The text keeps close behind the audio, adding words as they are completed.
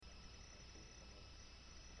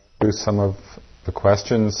through some of the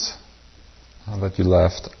questions that you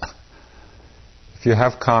left. If you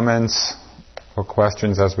have comments or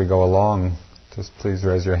questions as we go along, just please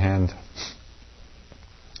raise your hand.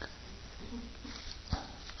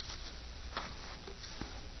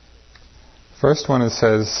 First one, it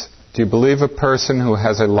says, do you believe a person who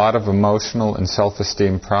has a lot of emotional and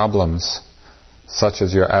self-esteem problems, such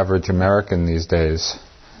as your average American these days,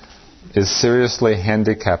 is seriously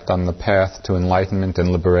handicapped on the path to enlightenment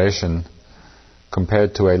and liberation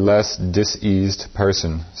compared to a less diseased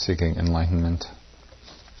person seeking enlightenment?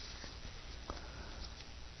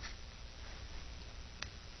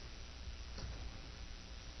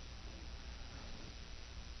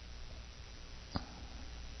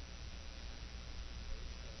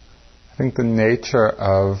 I think the nature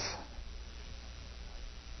of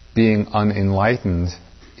being unenlightened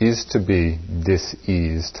is to be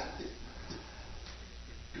diseased.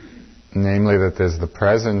 Namely, that there's the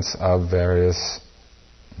presence of various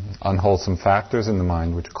unwholesome factors in the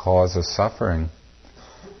mind which cause us suffering.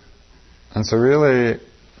 And so really, it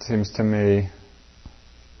seems to me,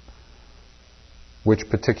 which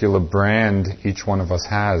particular brand each one of us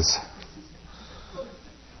has.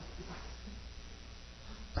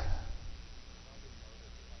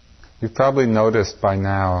 You've probably noticed by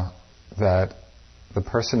now that the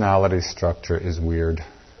personality structure is weird.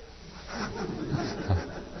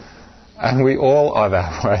 And we all are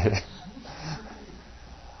that way.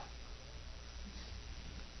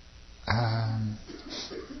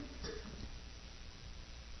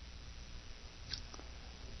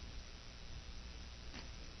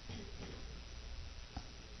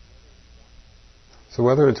 So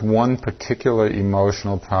whether it's one particular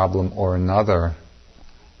emotional problem or another,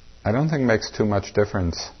 I don't think makes too much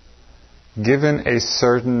difference. Given a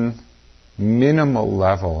certain minimal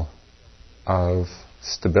level of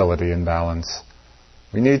stability and balance,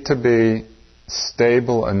 we need to be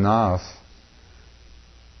stable enough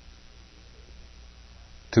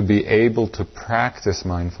to be able to practice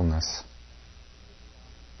mindfulness.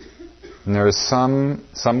 And there is some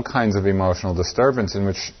kinds of emotional disturbance in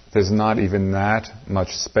which there's not even that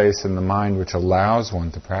much space in the mind which allows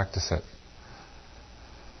one to practice it.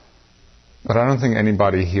 But I don't think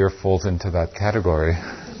anybody here falls into that category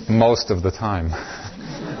most of the time.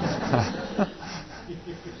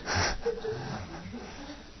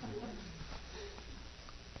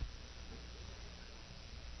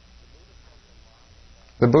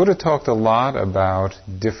 The Buddha talked a lot about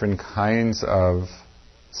different kinds of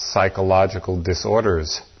psychological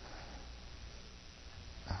disorders.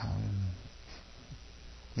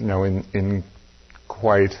 In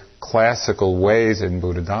quite classical ways in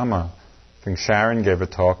Buddha Dhamma. I think Sharon gave a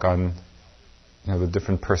talk on the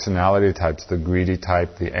different personality types, the greedy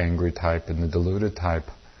type, the angry type, and the deluded type.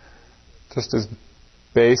 Just as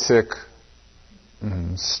basic,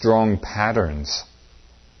 strong patterns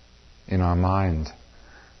in our mind.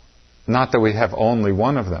 Not that we have only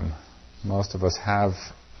one of them. Most of us have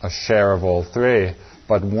a share of all three,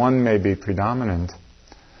 but one may be predominant.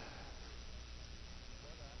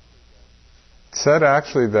 It said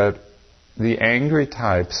actually that the angry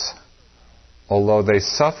types, although they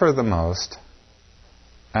suffer the most,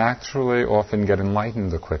 actually often get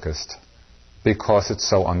enlightened the quickest because it's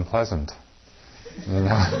so unpleasant.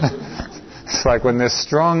 It's like when there's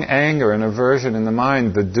strong anger and aversion in the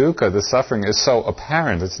mind, the dukkha, the suffering, is so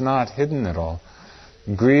apparent. It's not hidden at all.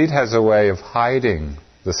 Greed has a way of hiding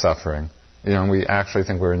the suffering. We actually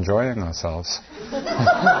think we're enjoying ourselves.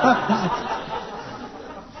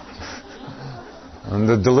 And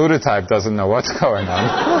the deluded type doesn't know what's going on.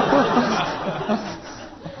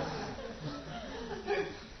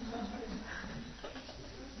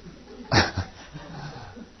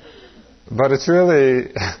 But it's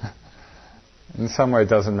really, in some way,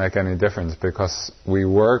 doesn't make any difference because we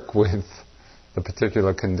work with the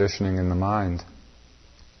particular conditioning in the mind.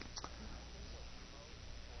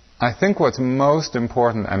 I think what's most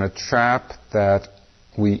important, and a trap that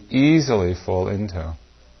we easily fall into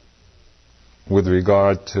with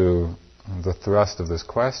regard to the thrust of this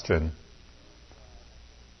question,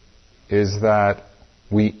 is that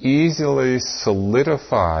we easily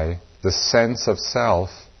solidify the sense of self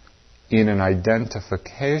in an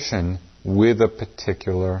identification with a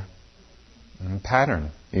particular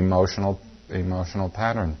pattern, emotional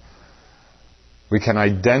pattern. We can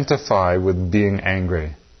identify with being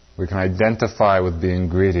angry. We can identify with being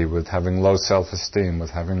greedy, with having low self-esteem, with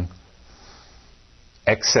having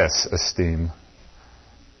excess esteem.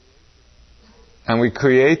 And we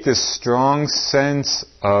create this strong sense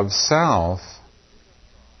of self,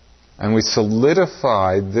 and we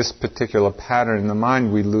solidify this particular pattern in the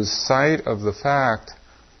mind. We lose sight of the fact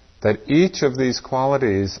that each of these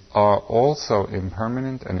qualities are also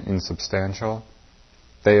impermanent and insubstantial.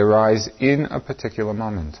 They arise in a particular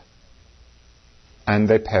moment, and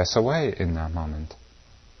they pass away in that moment.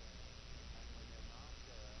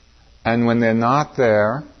 And when they're not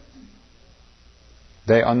there,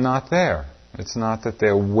 they are not there. It's not that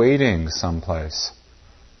they're waiting someplace.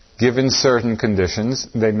 Given certain conditions,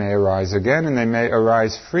 they may arise again, and they may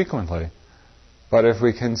arise frequently. But if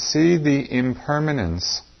we can see the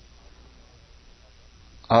impermanence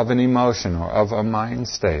of an emotion or of a mind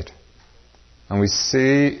state, and we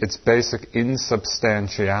see its basic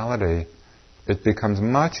insubstantiality, it becomes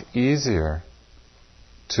much easier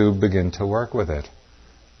to begin to work with it.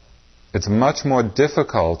 It's much more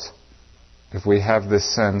difficult if we have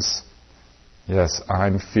this sense, yes,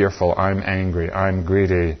 I'm fearful, I'm angry, I'm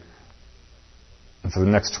greedy, and for the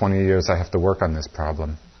next 20 years I have to work on this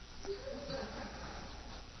problem.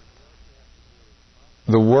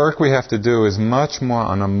 The work we have to do is much more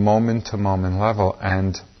on a moment-to-moment level,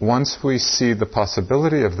 and once we see the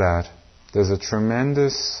possibility of that, there's a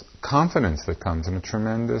tremendous confidence that comes and a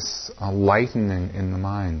tremendous lightening in the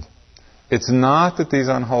mind. It's not that these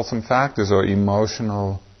unwholesome factors or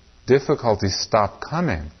emotional difficulties stop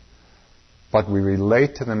coming, but we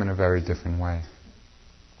relate to them in a very different way.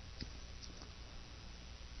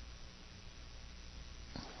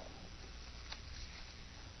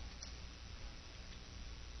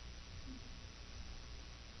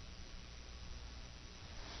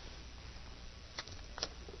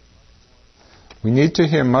 We need to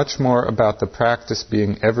hear much more about the practice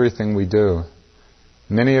being everything we do.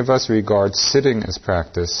 Many of us regard sitting as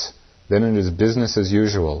practice, then it is business as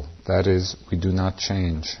usual. That is, we do not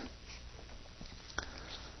change.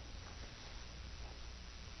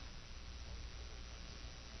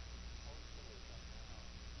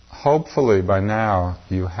 Hopefully by now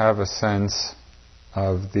you have a sense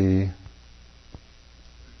of the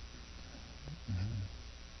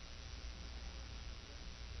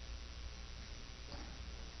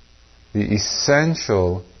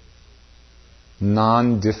essential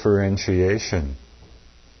non-differentiation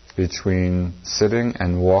between sitting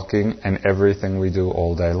and walking and everything we do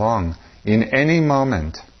all day long. In any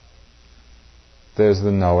moment, there's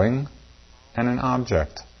the knowing and an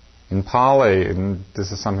object. In Pali, and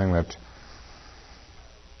this is something that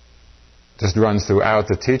just runs throughout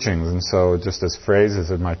the teachings, and so just as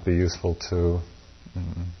phrases it might be useful to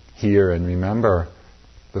hear and remember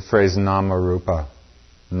the phrase nama rupa.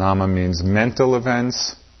 Nama means mental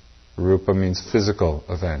events, rupa means physical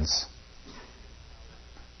events.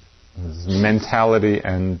 Mentality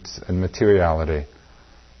and materiality.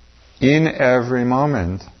 In every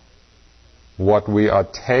moment, what we are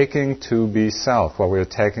taking to be self, what we are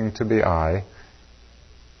taking to be I,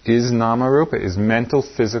 is nama rupa, is mental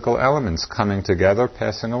physical elements coming together,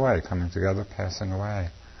 passing away, coming together, passing away.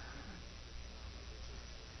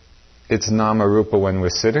 It's nama rupa when we're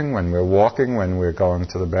sitting, when we're walking, when we're going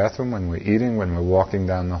to the bathroom, when we're eating, when we're walking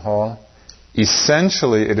down the hall.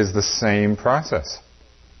 Essentially, it is the same process.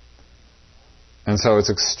 And so it's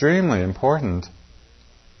extremely important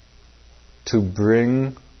to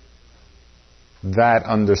bring that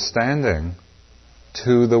understanding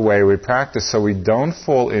to the way we practice, so we don't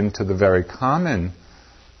fall into the very common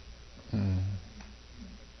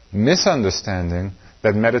misunderstanding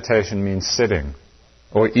that meditation means sitting,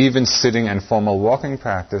 or even sitting and formal walking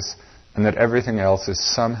practice, and that everything else is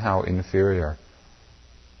somehow inferior.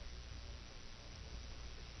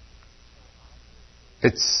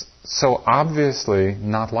 It's so obviously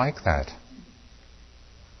not like that.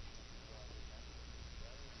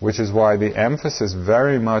 Which is why the emphasis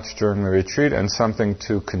very much during the retreat, and something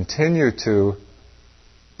to continue to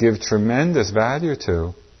give tremendous value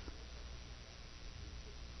to,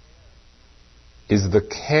 is the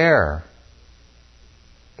care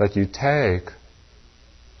that you take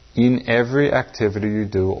in every activity you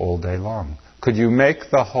do all day long. Could you make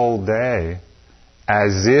the whole day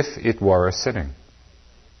as if it were a sitting?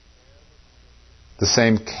 The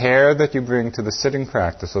same care that you bring to the sitting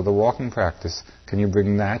practice or the walking practice, can you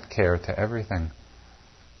bring that care to everything?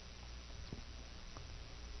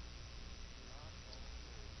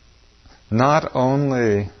 Not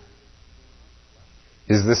only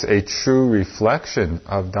is this a true reflection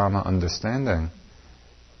of Dhamma understanding,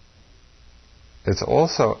 it's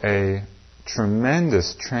also a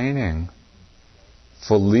tremendous training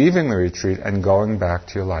for leaving the retreat and going back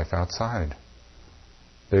to your life outside.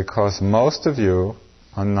 Because most of you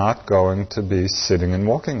are not going to be sitting and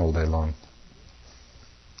walking all day long.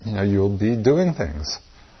 You'll be doing things.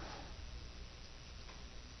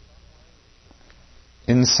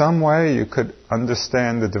 In some way, you could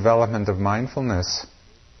understand the development of mindfulness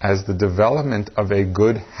as the development of a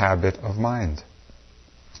good habit of mind.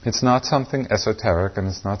 It's not something esoteric, and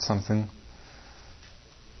it's not something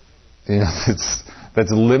that's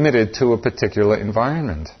limited to a particular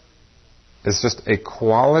environment. It's just a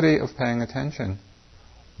quality of paying attention.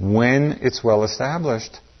 When it's well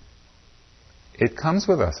established, it comes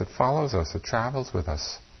with us, it follows us, it travels with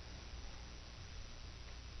us.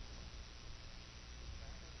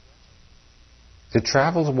 It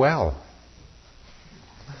travels well.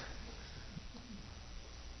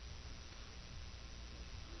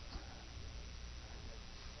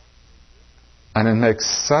 And it makes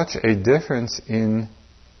such a difference in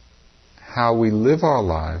how we live our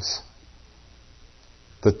lives.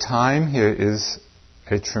 The time here is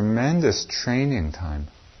a tremendous training time.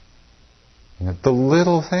 The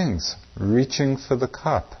little things, reaching for the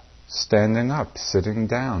cup, standing up, sitting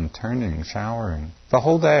down, turning, showering, the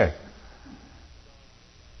whole day.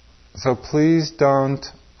 So please don't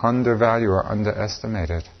undervalue or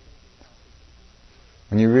underestimate it.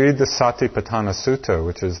 When you read the Satipatthana Sutta,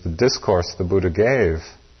 which is the discourse the Buddha gave,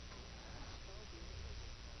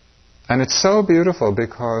 and it's so beautiful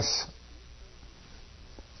because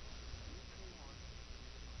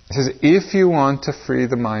it says, if you want to free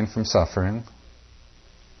the mind from suffering,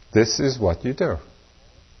 this is what you do.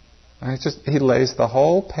 And he lays the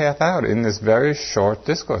whole path out in this very short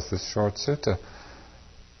discourse, this short sutta,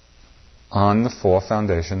 on the four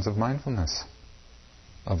foundations of mindfulness.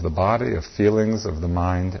 Of the body, of feelings, of the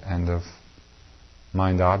mind, and of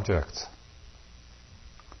mind objects.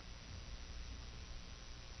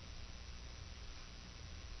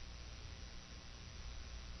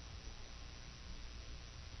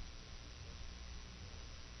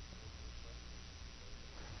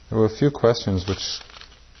 There were a few questions which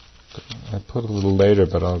I put a little later,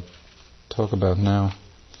 but I'll talk about now.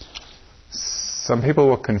 Some people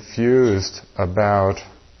were confused about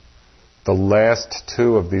the last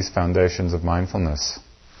two of these foundations of mindfulness.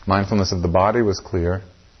 Mindfulness of the body was clear,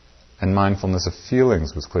 and mindfulness of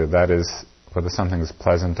feelings was clear. That is, whether something is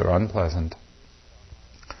pleasant or unpleasant.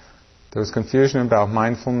 There was confusion about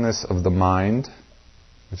mindfulness of the mind,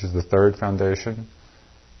 which is the third foundation,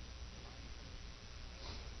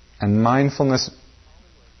 and mindfulness.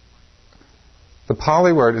 The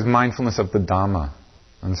Pali word is mindfulness of the Dhamma,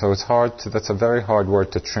 and so that's a very hard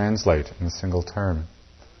word to translate in a single term.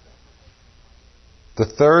 The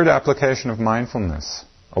third application of mindfulness,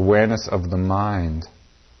 awareness of the mind,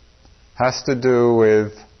 has to do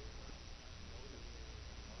with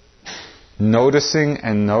noticing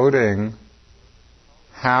and noting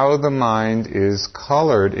how the mind is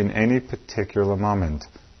colored in any particular moment.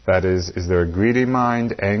 That is there a greedy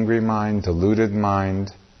mind, angry mind, deluded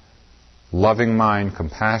mind, loving mind,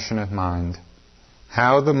 compassionate mind?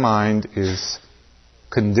 How the mind is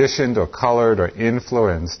conditioned or colored or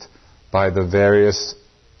influenced by the various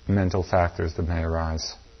mental factors that may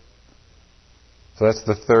arise. So that's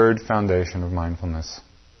the third foundation of mindfulness.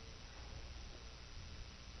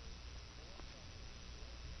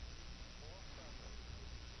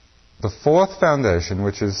 The fourth foundation,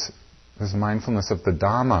 which is mindfulness of the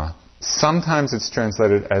Dhamma, sometimes it's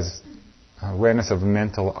translated as awareness of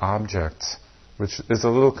mental objects, which is a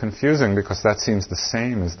little confusing because that seems the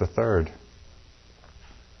same as the third.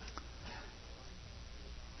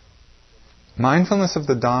 Mindfulness of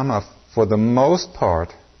the Dhamma, for the most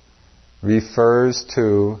part, refers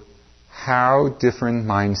to how different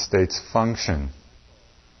mind states function.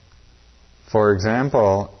 For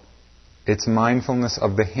example, it's mindfulness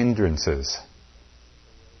of the hindrances.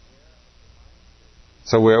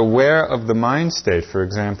 So we're aware of the mind state, for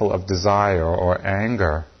example, of desire or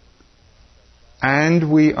anger,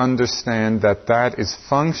 and we understand that that is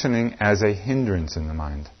functioning as a hindrance in the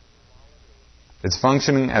mind. It's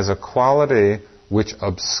functioning as a quality which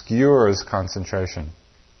obscures concentration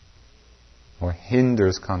or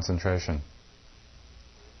hinders concentration.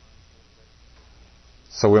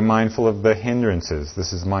 So we're mindful of the hindrances.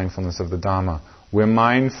 This is mindfulness of the Dhamma. We're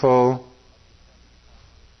mindful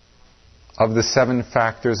of the 7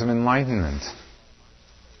 factors of enlightenment.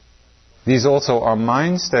 These also are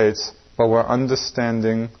mind states, but we're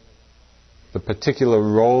understanding the particular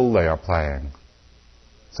role they are playing.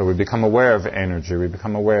 So we become aware of energy, we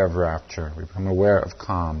become aware of rapture, we become aware of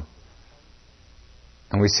calm.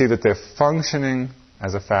 And we see that they're functioning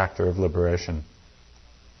as a factor of liberation.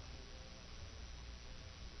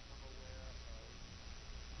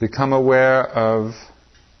 Become aware of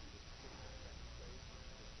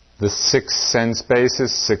the 6 sense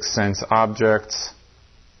bases, 6 sense objects,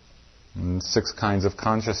 and 6 kinds of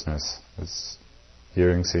consciousness. It's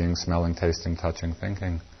hearing, seeing, smelling, tasting, touching,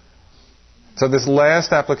 thinking. So this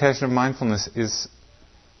last application of mindfulness is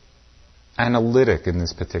analytic in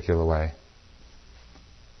this particular way.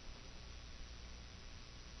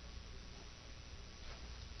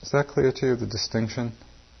 Is that clear to you, the distinction?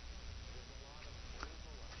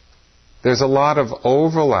 There's a lot of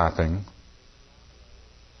overlapping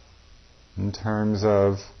in terms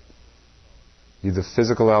of either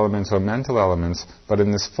physical elements or mental elements, but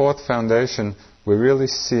in this fourth foundation, we're really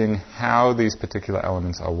seeing how these particular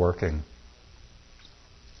elements are working.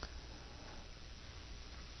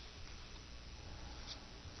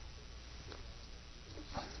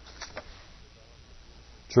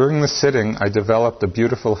 During the sitting, I developed a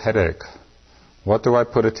beautiful headache. What do I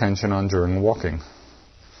put attention on during walking?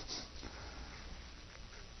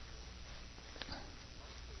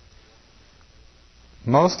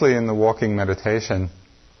 Mostly in the walking meditation,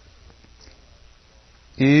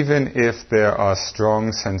 even if there are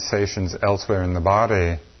strong sensations elsewhere in the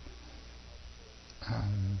body,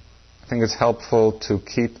 I think it's helpful to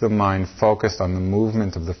keep the mind focused on the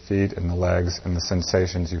movement of the feet and the legs and the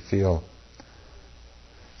sensations you feel.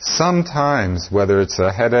 Sometimes, whether it's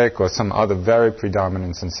a headache or some other very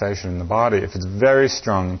predominant sensation in the body, if it's very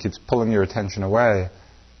strong and keeps pulling your attention away,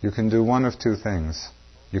 you can do one of two things.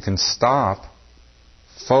 You can stop,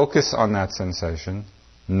 focus on that sensation,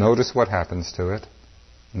 notice what happens to it,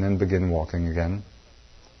 and then begin walking again.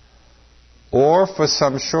 Or for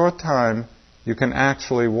some short time, you can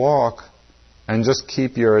actually walk and just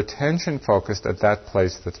keep your attention focused at that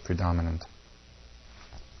place that's predominant.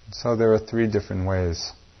 So there are three different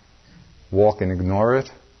ways. Walk and ignore it,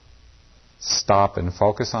 stop and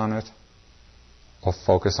focus on it, or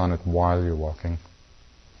focus on it while you're walking.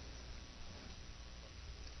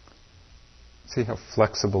 See how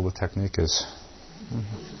flexible the technique is.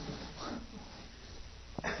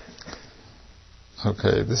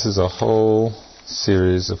 Okay, this is a whole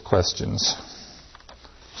series of questions.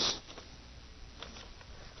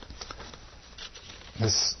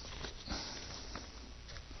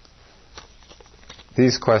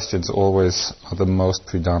 These questions always are the most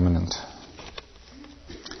predominant.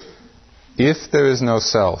 If there is no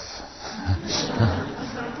self,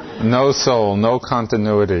 no soul, no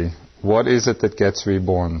continuity, what is it that gets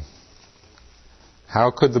reborn?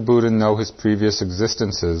 How could the Buddha know his previous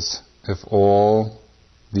existences if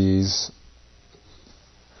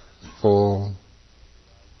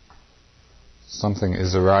something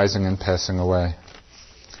is arising and passing away?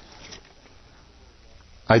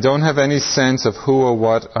 I don't have any sense of who or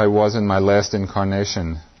what I was in my last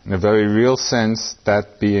incarnation. In a very real sense,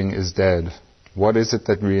 that being is dead. What is it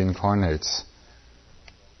that reincarnates?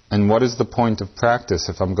 And what is the point of practice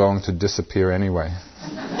if I'm going to disappear anyway?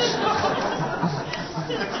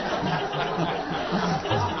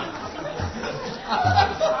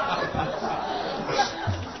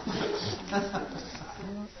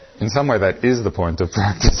 In some way, that is the point of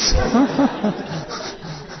practice.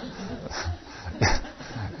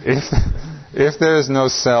 If there is no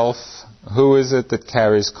self, who is it that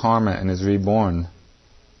carries karma and is reborn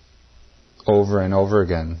over and over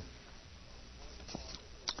again?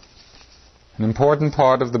 An important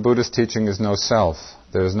part of the Buddhist teaching is no self.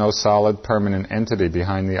 There is no solid permanent entity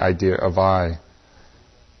behind the idea of I.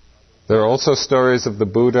 There are also stories of the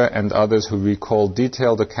Buddha and others who recall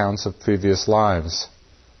detailed accounts of previous lives.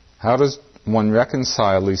 How does one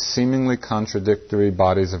reconcile these seemingly contradictory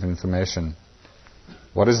bodies of information?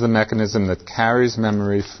 What is the mechanism that carries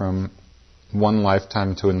memory from one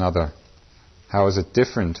lifetime to another? How is it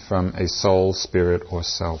different from a soul, spirit, or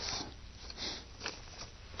self?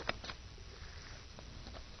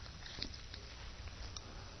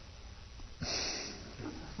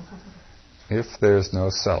 If there's no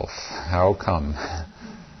self, how come?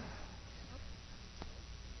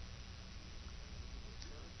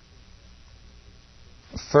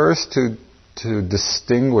 First, to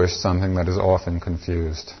distinguish something that is often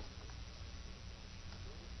confused.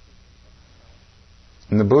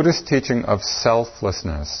 In the Buddhist teaching of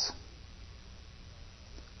selflessness,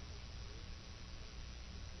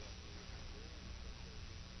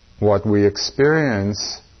 what we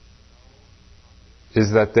experience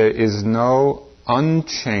is that there is no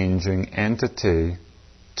unchanging entity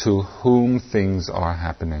to whom things are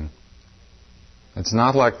happening. It's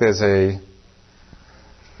not like there's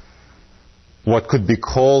what could be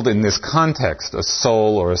called in this context a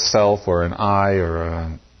soul or a self or an I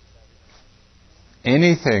or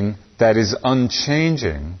anything that is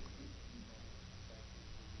unchanging,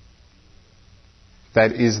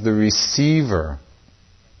 that is the receiver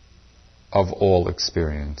of all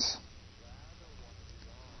experience.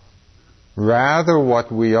 Rather,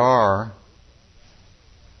 what we are,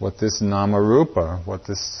 what this namarupa, what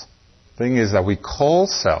this thing is that we call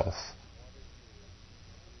self,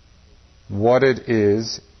 what it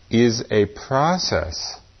is a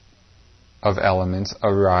process of elements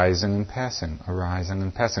arising and passing, arising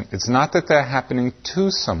and passing. It's not that they're happening to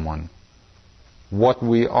someone. What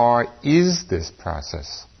we are is this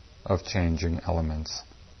process of changing elements.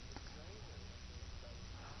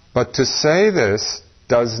 But to say this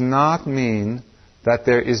does not mean that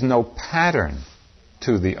there is no pattern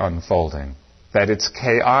to the unfolding, that it's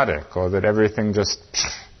chaotic, or that everything just,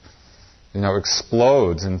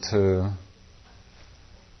 explodes into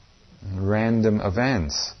random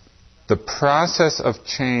events. The process of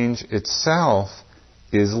change itself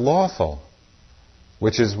is lawful,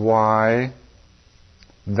 which is why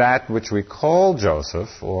that which we call Joseph,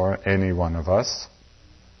 or any one of us,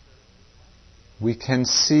 we can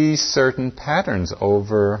see certain patterns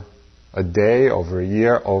over a day, over a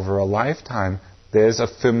year, over a lifetime. There's a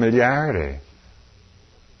familiarity.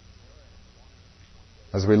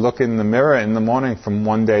 As we look in the mirror in the morning from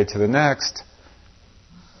one day to the next,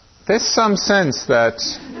 there's some sense that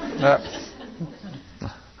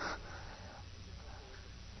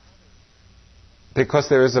because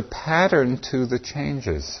there is a pattern to the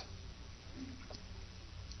changes.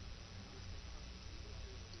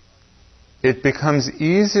 It becomes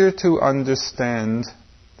easier to understand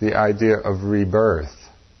the idea of rebirth.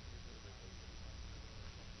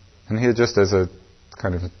 And here, just as a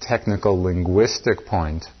kind of a technical linguistic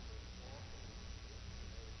point,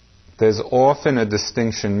 there's often a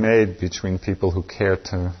distinction made between people who care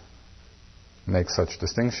to make such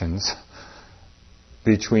distinctions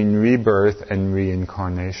between rebirth and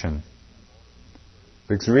reincarnation.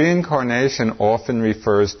 Because reincarnation often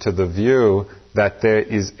refers to the view that there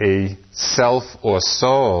is a self or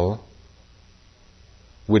soul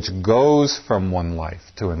which goes from one life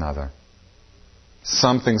to another.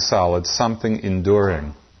 Something solid, something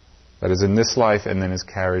enduring, that is in this life and then is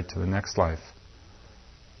carried to the next life.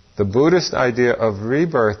 The Buddhist idea of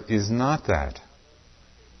rebirth is not that,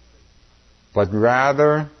 but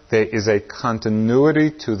rather there is a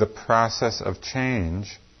continuity to the process of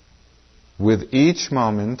change, with each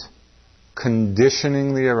moment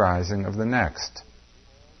conditioning the arising of the next.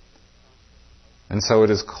 And so it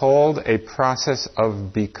is called a process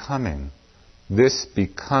of becoming. This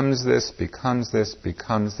becomes this, becomes this,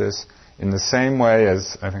 becomes this, in the same way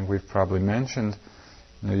as I think we've probably mentioned.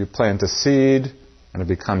 You plant a seed, and it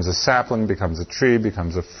becomes a sapling, becomes a tree,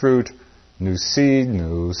 becomes a fruit, new seed,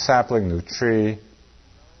 new sapling, new tree.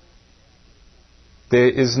 There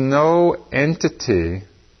is no entity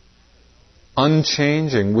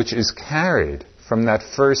unchanging which is carried from that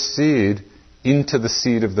first seed into the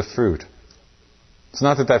seed of the fruit. It's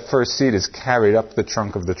not that that first seed is carried up the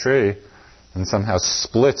trunk of the tree and somehow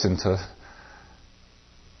splits into...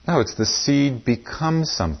 No, it's the seed becomes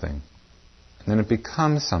something. And then it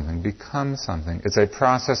becomes something, becomes something. It's a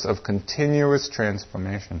process of continuous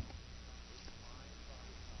transformation.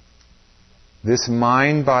 This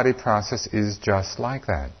mind-body process is just like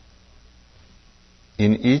that.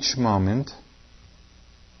 In each moment,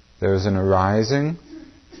 there is an arising,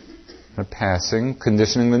 a passing,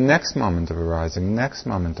 conditioning the next moment of arising, next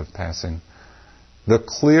moment of passing. The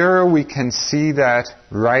clearer we can see that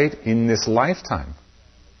right in this lifetime,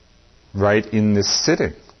 right in this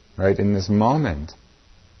sitting, right in this moment,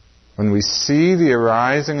 when we see the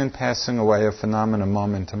arising and passing away of phenomena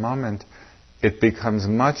moment to moment, it becomes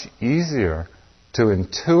much easier to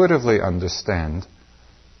intuitively understand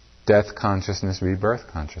death consciousness, rebirth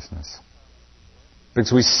consciousness.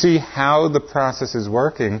 Because we see how the process is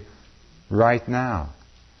working right now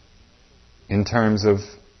in terms of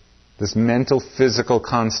this mental physical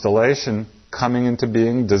constellation coming into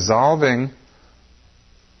being, dissolving,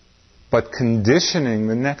 but conditioning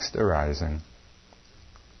the next arising.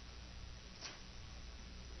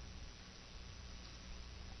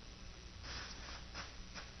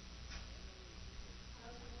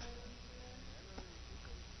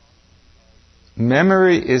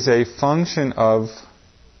 Memory is a function of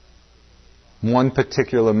one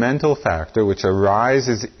particular mental factor which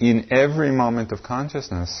arises in every moment of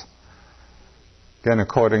consciousness. Again,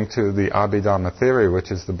 according to the Abhidhamma theory,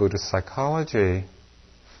 which is the Buddhist psychology,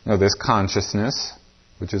 there's consciousness,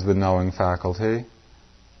 which is the knowing faculty.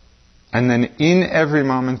 And then in every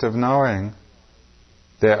moment of knowing,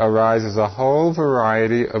 there arises a whole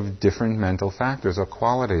variety of different mental factors or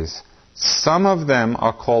qualities. Some of them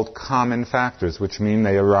are called common factors, which mean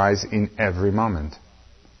they arise in every moment.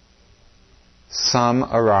 Some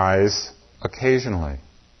arise occasionally.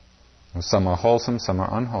 Some are wholesome, some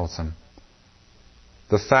are unwholesome.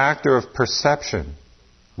 The factor of perception,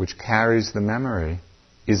 which carries the memory,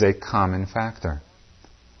 is a common factor.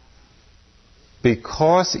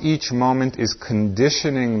 because each moment is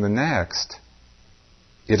conditioning the next,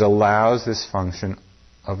 it allows this function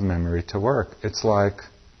of memory to work. It's like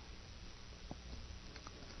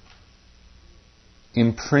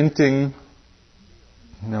imprinting,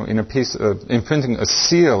 imprinting a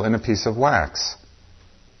seal in a piece of wax.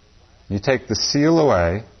 You take the seal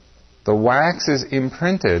away, the wax is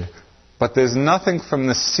imprinted, but there's nothing from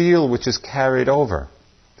the seal which is carried over.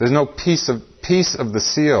 There's no piece of the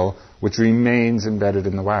seal which remains embedded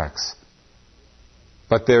in the wax.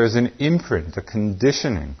 But there is an imprint, a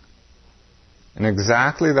conditioning. In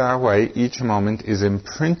exactly that way, each moment is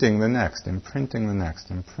imprinting the next, imprinting the next,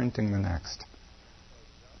 imprinting the next.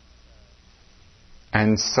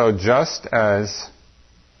 And so just as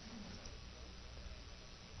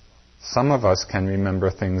some of us can remember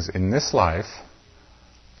things in this life,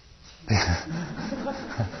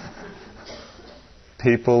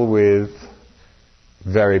 people with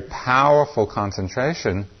very powerful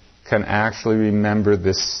concentration can actually remember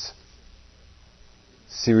this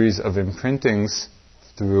series of imprintings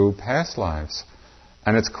through past lives.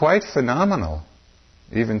 And it's quite phenomenal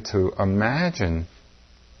even to imagine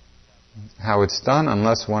how it's done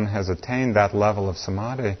unless one has attained that level of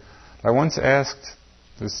samadhi. I once asked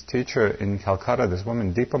this teacher in Calcutta, this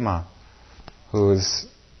woman Deepama, who is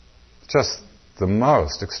just the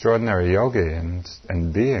most extraordinary yogi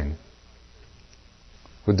and being,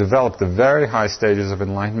 who developed the very high stages of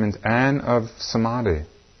enlightenment and of samadhi,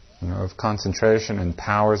 of concentration and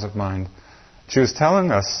powers of mind. She was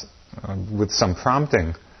telling us, with some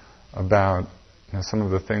prompting, about some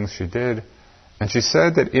of the things she did. And she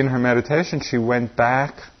said that in her meditation she went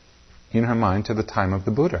back in her mind to the time of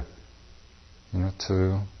the Buddha,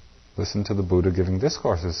 to listen to the Buddha giving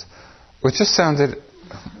discourses, which just sounded,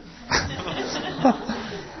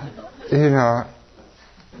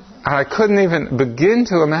 I couldn't even begin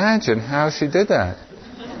to imagine how she did that.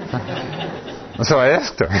 So I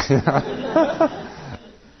asked her,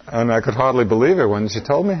 and I could hardly believe her when she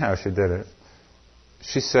told me how she did it.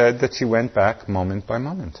 She said that she went back moment by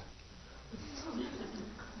moment.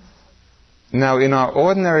 Now, in our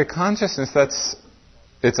ordinary consciousness,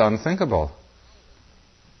 it's unthinkable.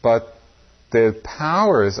 But there are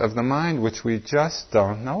powers of the mind which we just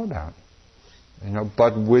don't know about,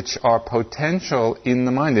 but which are potential in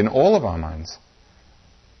the mind, in all of our minds.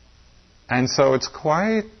 And so it's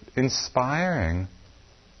quite inspiring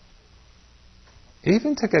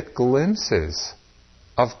even to get glimpses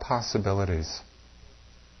of possibilities.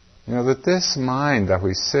 That this mind that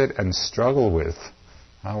we sit and struggle with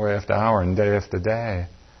hour after hour and day after day,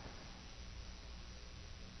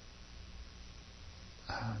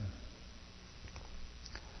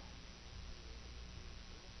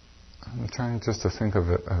 I'm trying just to think of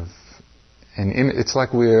an image. It's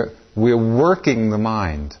like we're working the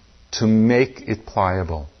mind to make it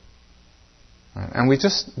pliable, and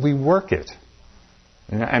we work it,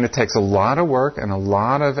 and it takes a lot of work and a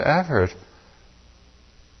lot of effort.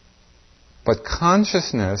 But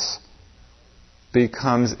consciousness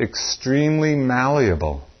becomes extremely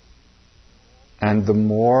malleable, and the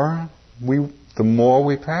more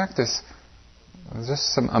we practice,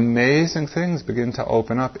 just some amazing things begin to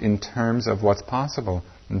open up in terms of what's possible,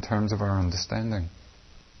 in terms of our understanding.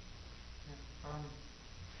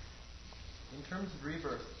 In terms of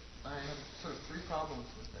rebirth, I have sort of three problems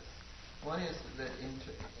with this. One is that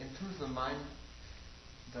in terms of the mind,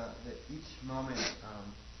 that each moment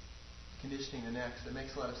conditioning the next, it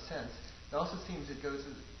makes a lot of sense. It also seems it goes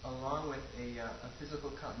along with a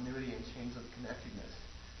physical continuity and chains of connectedness,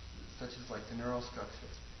 such as like the neural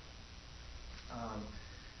structure.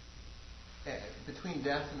 Between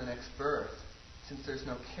death and the next birth, since there's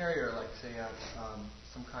no carrier, like say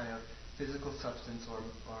some kind of physical substance or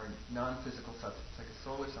non-physical substance, like a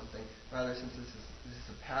soul or something, rather since this is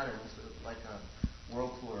a pattern, sort of like a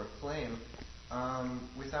whirlpool or a flame,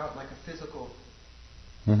 without like a physical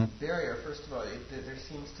barrier, first of all, there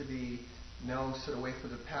seems to be no sort of way for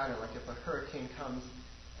the pattern. Like if a hurricane comes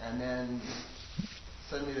and then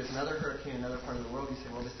suddenly there's another hurricane in another part of the world, you say,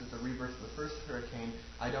 well, this is the rebirth of the first hurricane.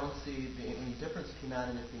 I don't see any difference between that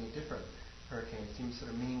and it being a different hurricane. It seems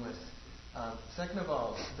sort of meaningless. Second of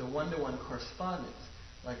all, the one-to-one correspondence.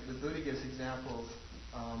 Like the Buddha gives examples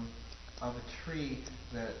of a tree,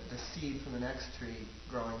 the seed from the next tree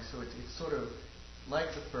growing. So it's sort of like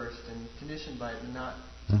the first and conditioned by it, but not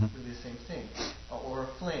really the same thing. Or a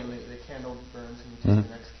flame, the candle burns and you take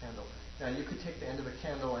the next candle. Now you could take the end of a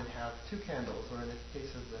candle and have two candles, or in the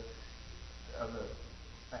case of the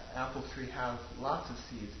apple tree, have lots of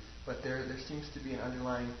seeds. But there seems to be an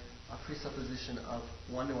underlying presupposition of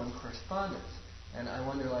one-to-one correspondence. And I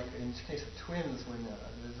wonder, like in the case of twins, when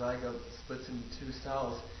the zygote splits into two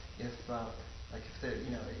cells, if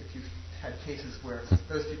if you've had cases where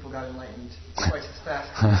those people got enlightened twice as fast.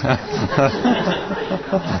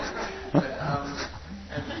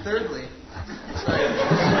 And thirdly,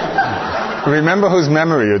 remember whose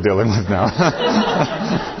memory you're dealing with now.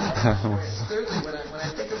 Thirdly, when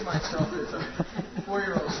I think of myself as a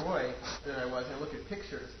 4-year-old boy that I was, and I look at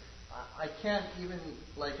pictures, I can't even,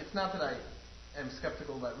 it's not that I am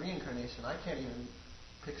skeptical about reincarnation. I can't even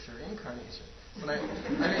picture incarnation. When I look at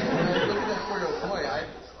that 4-year-old boy,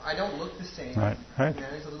 I don't look the same. Right.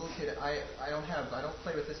 As a little kid, I don't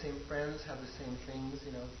play with the same friends, have the same things,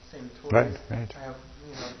 same toys. Right. I have,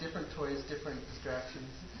 different toys, different distractions.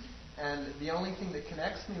 And the only thing that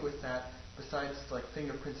connects me with that, besides like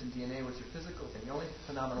fingerprints and DNA, which are physical thing, the only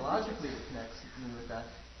phenomenologically that connects me with that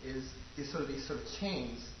is sort of these sort of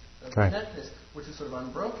chains of connectedness, which is sort of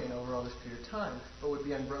unbroken over all this period of time, but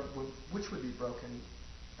which would be broken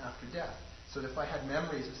after death. So that if I had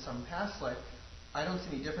memories of some past life, I don't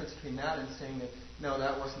see any difference between that and saying that, no,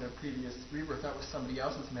 that wasn't a previous rebirth, that was somebody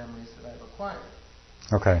else's memories that I've acquired.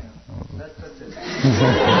 Okay. That's it.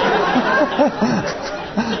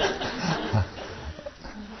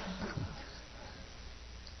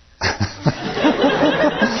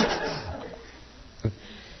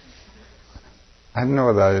 I don't know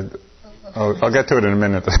whether I'll get to it in a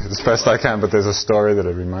minute as best I can, but there's a story that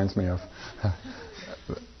it reminds me of.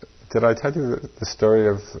 Did I tell you the story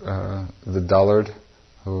of the dullard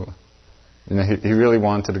who, he really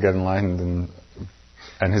wanted to get enlightened,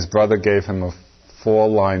 and his brother gave him a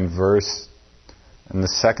 4-line verse, and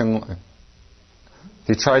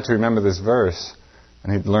he tried to remember this verse,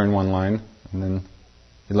 and he'd learn one line, and then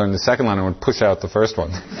he'd learn the second line and would push out the first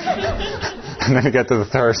one. And then he'd get to the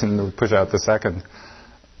third and would push out the second.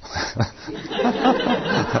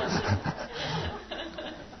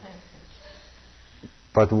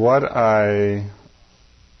 But what I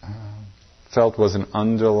felt was an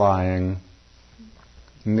underlying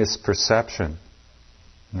misperception,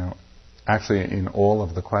 actually in all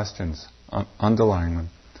of the questions, underlying them,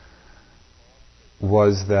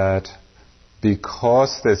 was that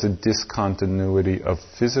because there's a discontinuity of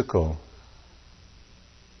physical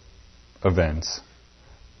events,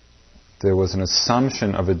 there was an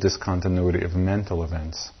assumption of a discontinuity of mental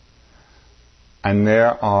events. And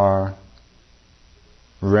there are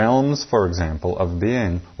realms, for example, of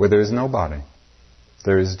being where there is no body.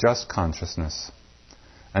 There is just consciousness.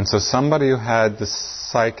 And so somebody who had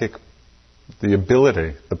the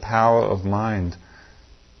ability, the power of mind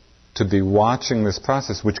to be watching this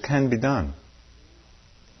process, which can be done,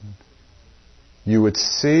 you would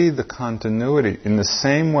see the continuity in the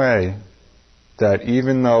same way that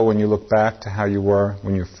even though when you look back to how you were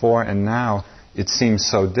when you're 4 and now, it seems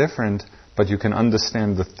so different, but you can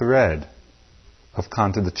understand the thread of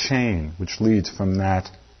the chain which leads from that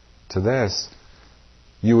to this,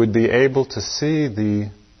 you would be able to see the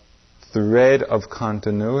thread of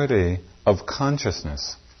continuity of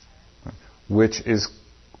consciousness, which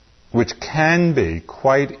can be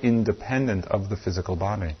quite independent of the physical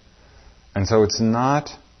body. And so it's not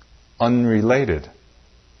unrelated.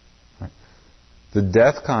 The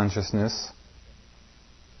death consciousness,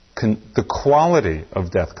 the quality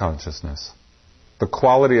of death consciousness, the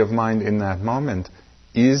quality of mind in that moment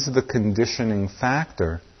is the conditioning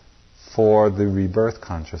factor for the rebirth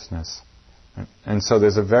consciousness. And so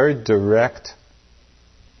there's a very direct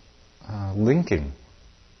linking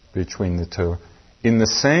between the two. In the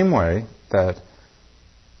same way that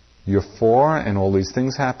you're 4 and all these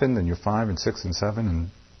things happened, and you're 5 and 6 and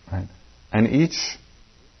 7, and each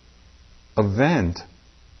event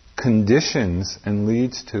conditions and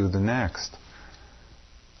leads to the next.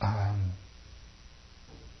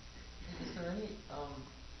 Is there any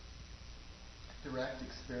direct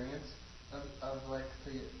experience of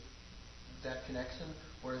that connection,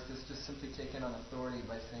 or is this just simply taken on authority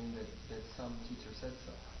by saying that some teacher said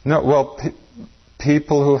so? No, well,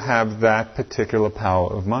 people who have that particular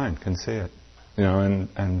power of mind can see it,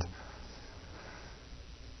 and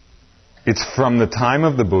it's from the time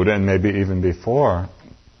of the Buddha and maybe even before,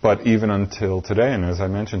 but even until today. And as I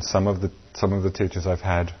mentioned, some of the teachers I've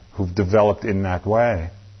had who've developed in that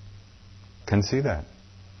way can see that.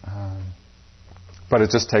 But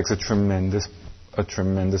it just takes a tremendous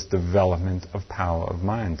development of power of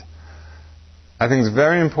mind. I think it's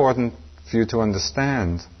very important for you to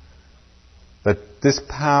understand that this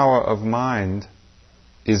power of mind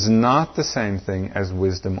is not the same thing as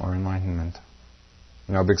wisdom or enlightenment.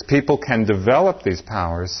 Because people can develop these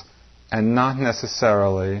powers and not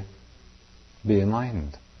necessarily be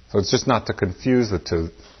enlightened. So it's just not to confuse the two.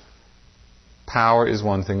 Power is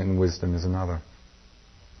one thing and wisdom is another.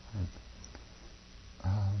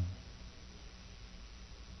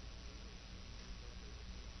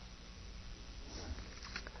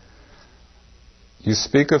 You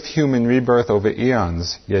speak of human rebirth over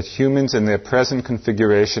eons, yet humans in their present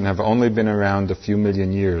configuration have only been around a few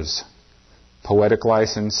million years. Poetic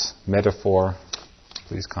license, metaphor,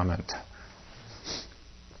 please comment.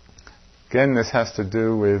 Again, this has to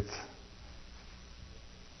do with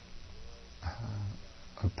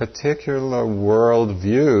a particular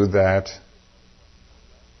worldview that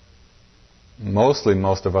most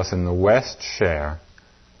of us in the West share,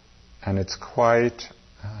 and it's quite,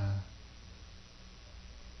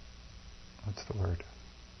 what's the word?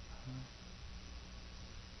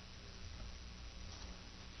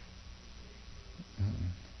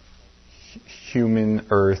 Human,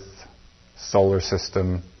 Earth, solar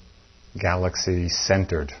system, galaxy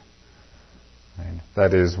centered. Right?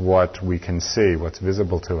 That is what we can see, what's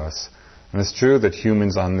visible to us. And it's true that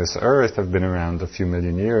humans on this earth have been around a few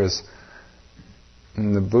million years.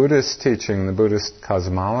 In the Buddhist teaching, the Buddhist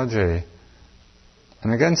cosmology,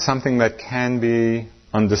 and again, something that can be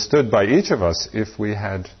understood by each of us if we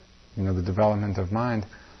had, the development of mind,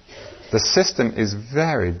 the system is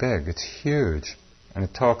very big, it's huge. And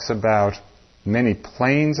it talks about many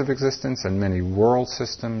planes of existence and many world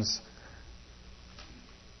systems.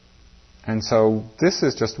 And so this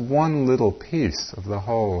is just one little piece of the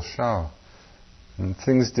whole show. And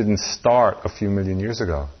things didn't start a few million years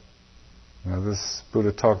ago. This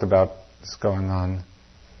Buddha talked about this going on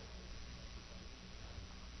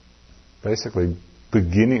basically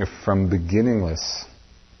from beginningless.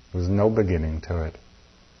 There was no beginning to it.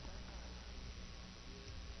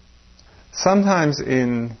 Sometimes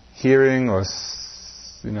in hearing or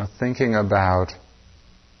thinking about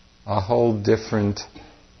a whole different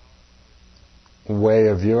way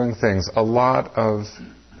of viewing things, a lot of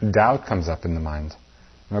doubt comes up in the mind,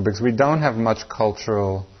 because we don't have much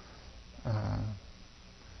cultural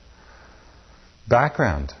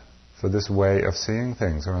background for this way of seeing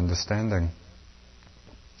things or understanding.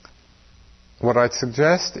 What I'd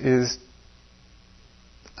suggest is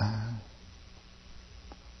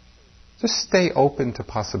just stay open to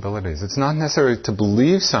possibilities. It's not necessary to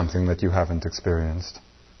believe something that you haven't experienced,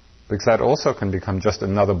 because that also can become just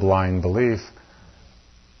another blind belief.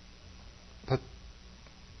 But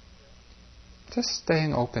just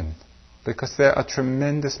staying open, because there are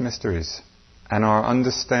tremendous mysteries, and our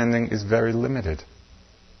understanding is very limited.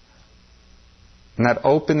 And that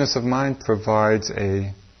openness of mind provides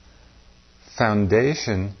a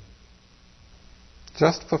foundation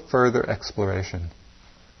just for further exploration.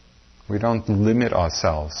 We don't limit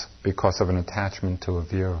ourselves because of an attachment to a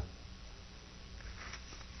view.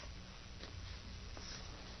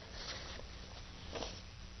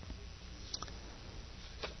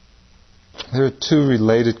 There are two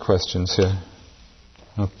related questions here.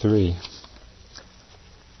 No, three.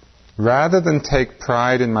 Rather than take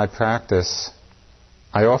pride in my practice,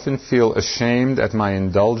 I often feel ashamed at my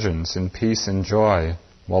indulgence in peace and joy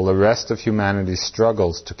while the rest of humanity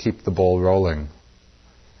struggles to keep the ball rolling.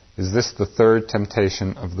 Is this the third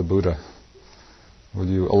temptation of the Buddha? Will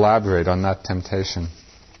you elaborate on that temptation?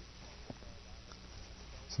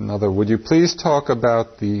 It's another. Would you please talk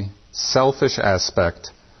about the selfish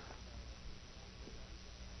aspect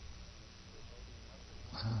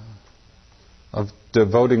of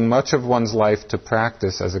devoting much of one's life to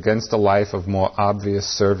practice as against a life of more obvious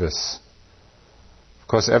service? Of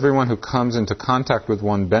course, everyone who comes into contact with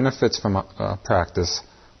one benefits from practice,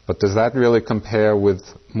 but does that really compare with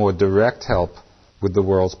more direct help with the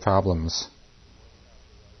world's problems?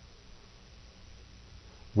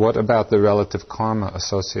 What about the relative karma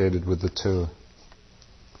associated with the two?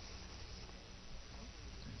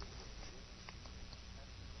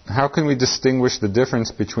 How can we distinguish the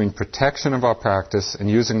difference between protection of our practice and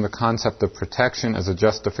using the concept of protection as a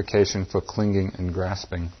justification for clinging and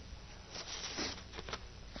grasping?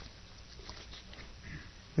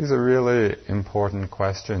 These are really important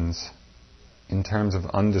questions in terms of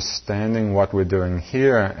understanding what we're doing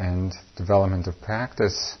here and development of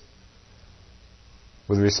practice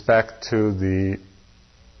with respect to the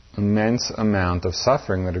immense amount of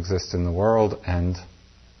suffering that exists in the world and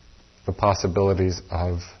the possibilities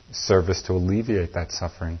of service to alleviate that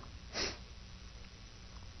suffering.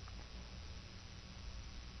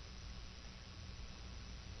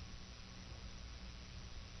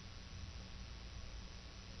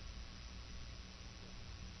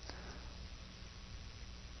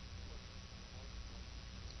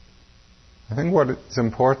 I think what is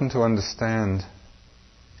important to understand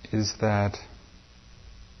is that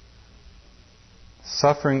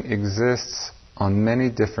suffering exists on many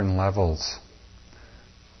different levels,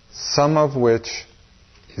 some of which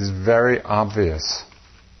is very obvious.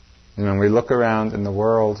 We look around in the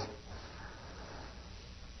world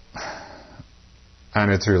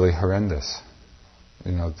and it's really horrendous.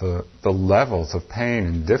 The levels of pain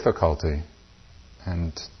and difficulty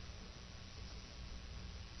and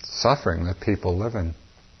suffering that people live in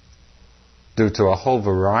due to a whole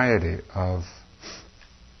variety of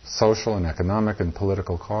social and economic and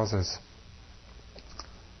political causes.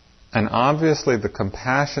 And obviously the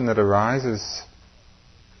compassion that arises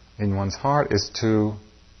in one's heart is to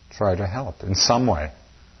try to help in some way.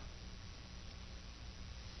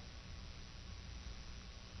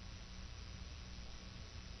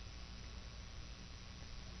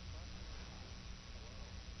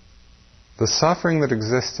 The suffering that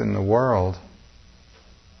exists in the world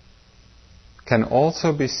can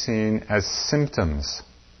also be seen as symptoms.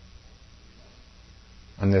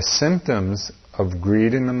 And they're symptoms of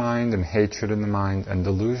greed in the mind and hatred in the mind and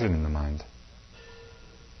delusion in the mind.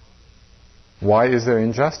 Why is there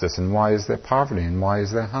injustice and why is there poverty and why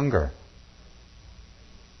is there hunger?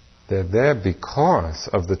 They're there because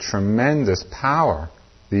of the tremendous power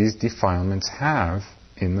these defilements have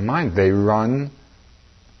in the mind. They run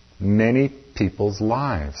many people's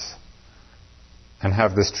lives and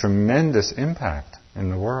have this tremendous impact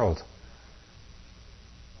in the world.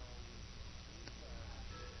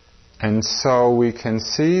 And so we can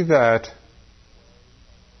see that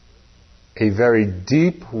a very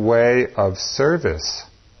deep way of service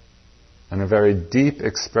and a very deep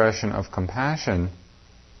expression of compassion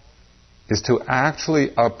is to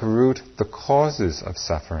actually uproot the causes of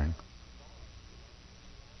suffering.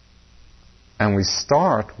 And we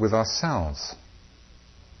start with ourselves,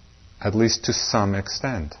 at least to some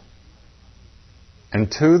extent.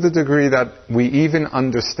 And to the degree that we even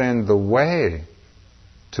understand the way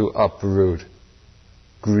to uproot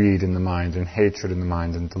greed in the mind and hatred in the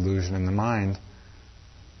mind and delusion in the mind,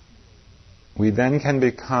 we then can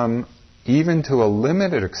become, even to a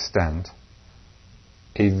limited extent,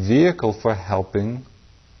 a vehicle for helping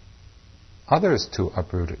others to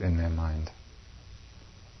uproot it in their mind.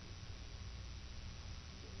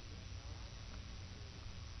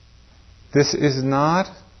 This is not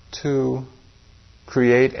to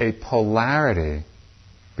create a polarity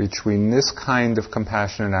between this kind of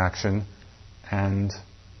compassionate action and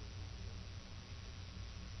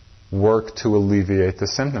work to alleviate the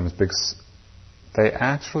symptoms, because they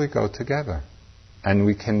actually go together, and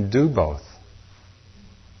we can do both.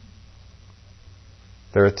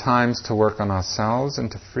 There are times to work on ourselves and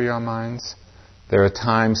to free our minds. There are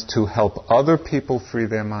times to help other people free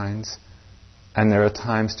their minds. And there are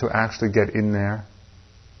times to actually get in there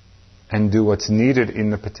and do what's needed in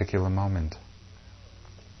the particular moment.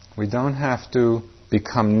 We don't have to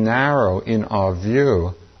become narrow in our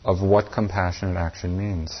view of what compassionate action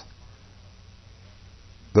means.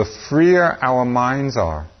 The freer our minds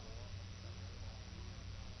are,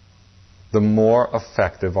 the more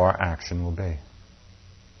effective our action will be.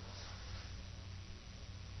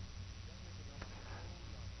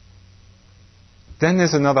 Then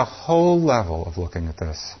there's another whole level of looking at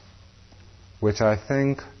this, which I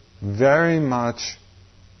think very much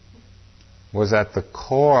was at the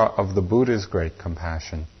core of the Buddha's great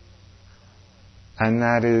compassion. And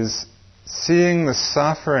that is seeing the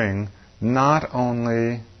suffering not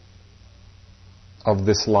only of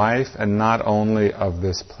this life and not only of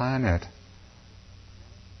this planet,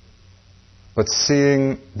 but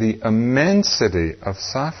seeing the immensity of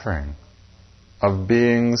suffering of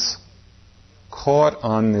beings caught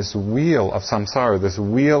on this wheel of samsara, this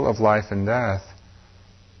wheel of life and death,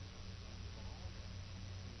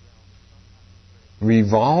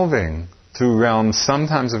 revolving through realms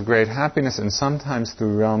sometimes of great happiness and sometimes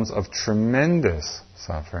through realms of tremendous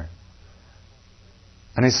suffering.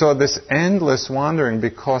 And he saw this endless wandering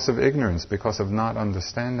because of ignorance, because of not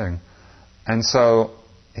understanding. And so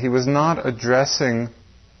he was not addressing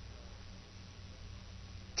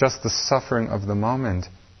just the suffering of the moment.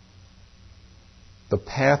 The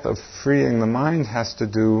path of freeing the mind has to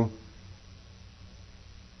do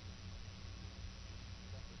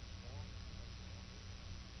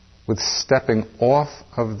with stepping off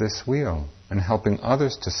of this wheel and helping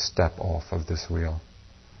others to step off of this wheel.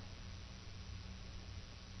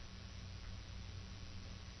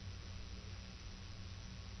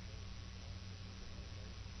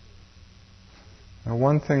 Now,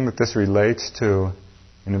 one thing that this relates to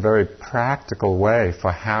in a very practical way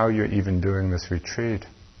for how you're even doing this retreat,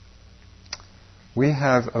 we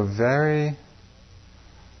have a very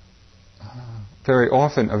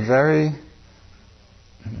often a very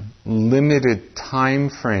limited time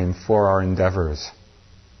frame for our endeavors.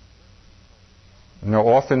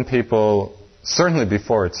 Often people, certainly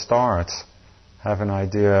before it starts, have an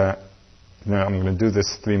idea, I'm going to do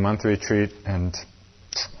this 3-month retreat and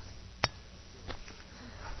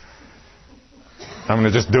I'm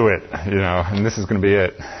going to just do it, and this is going to be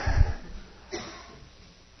it.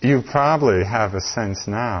 You probably have a sense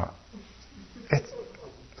now.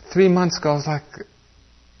 3 months goes like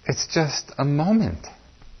it's just a moment.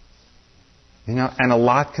 And a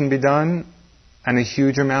lot can be done, and a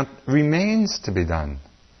huge amount remains to be done.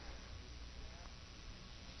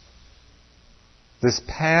 This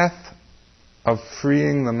path of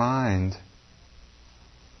freeing the mind,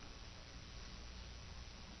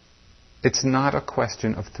 it's not a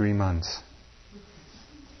question of 3 months.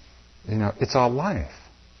 It's our life.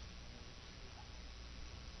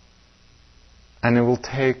 And it will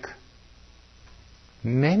take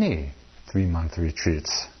many 3-month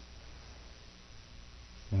retreats.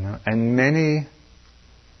 And many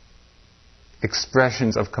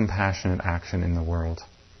expressions of compassionate action in the world.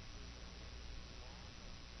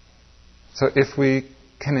 So if we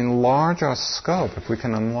can enlarge our scope, if we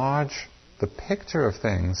can enlarge the picture of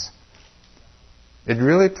things, it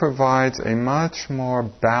really provides a much more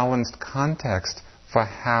balanced context for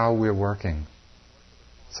how we're working.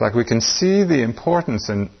 It's like we can see the importance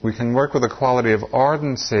and we can work with a quality of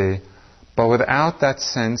ardency, but without that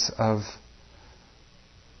sense of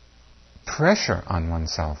pressure on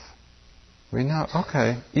oneself. We know,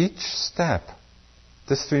 okay, each step,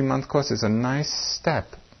 this 3-month course is a nice step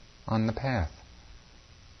on the path.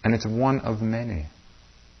 And it's one of many.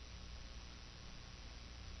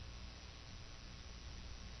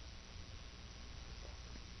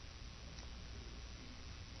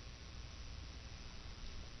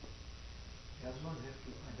 Does one have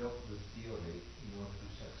to adopt the theory in order to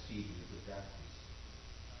succeed with the practice?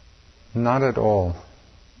 Not at all.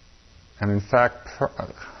 And in fact,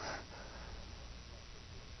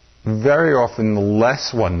 very often the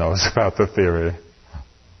less one knows about the theory,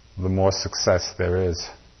 the more success there is.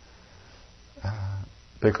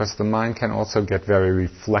 Because the mind can also get very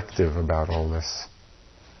reflective about all this.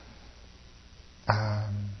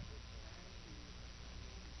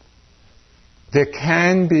 There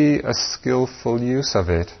can be a skillful use of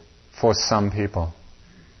it for some people.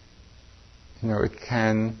 It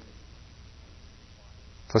can,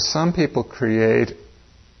 for some people, create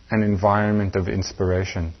an environment of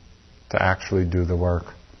inspiration to actually do the work.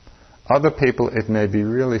 Other people, it may be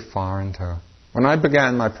really foreign to. When I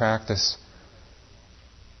began my practice,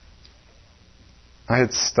 I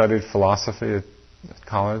had studied philosophy at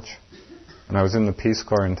college, and I was in the Peace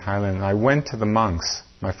Corps in Thailand, and I went to the monks.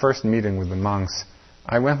 My first meeting with the monks,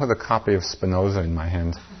 I went with a copy of Spinoza in my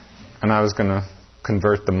hand, and I was going to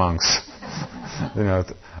convert the monks.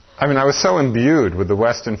 I was so imbued with the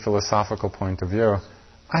Western philosophical point of view,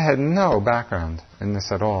 I had no background in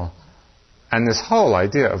this at all. And this whole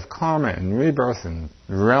idea of karma and rebirth and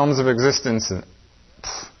realms of existence,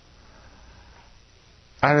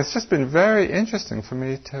 and it's just been very interesting for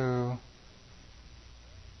me to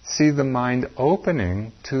see the mind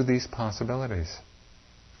opening to these possibilities.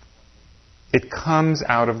 It comes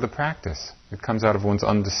out of the practice. It comes out of one's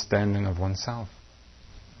understanding of oneself.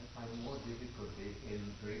 I find more difficulty in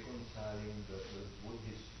reconciling the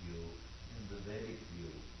Buddhist view and the Vedic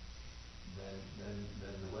view than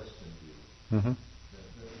the Western view. Mm-hmm.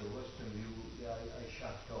 The Western view, I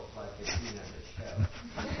shut off like a pin at a shell.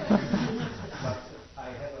 But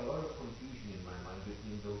I have a lot of confusion in my mind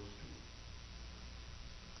between those two.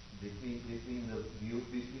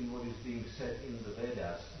 Between what is being said in the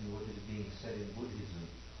Vedas and what is being said in Buddhism,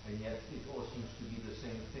 and yet it all seems to be the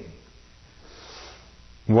same thing.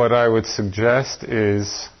 What I would suggest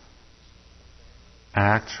is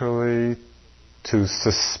actually to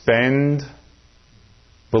suspend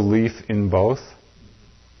belief in both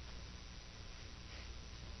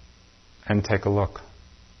and take a look.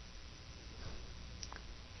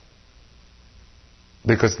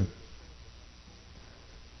 Because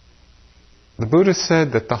the Buddha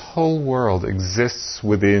said that the whole world exists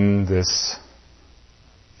within this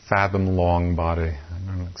fathom-long body. I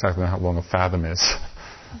don't know exactly how long a fathom is.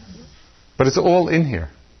 But it's all in here.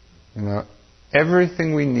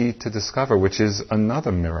 Everything we need to discover, which is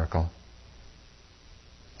another miracle.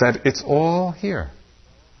 That it's all here.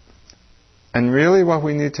 And really what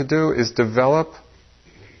we need to do is develop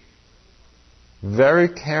very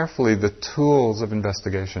carefully the tools of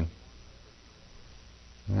investigation.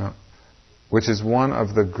 Which is one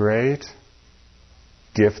of the great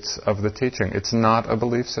gifts of the teaching. It's not a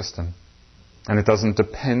belief system. And it doesn't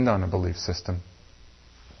depend on a belief system.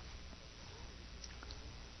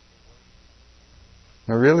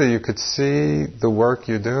 Now really you could see the work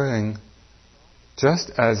you're doing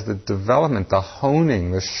just as the development, the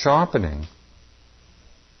honing, the sharpening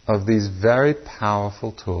of these very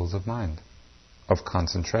powerful tools of mind, of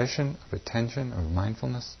concentration, of attention, of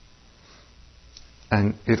mindfulness.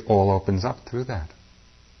 And it all opens up through that.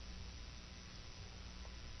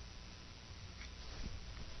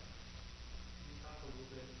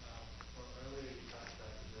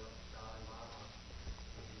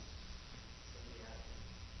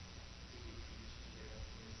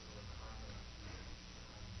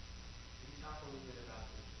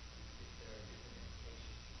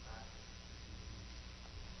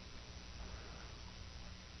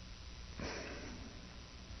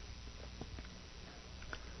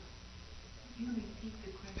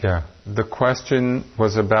 Yeah, the question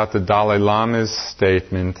was about the Dalai Lama's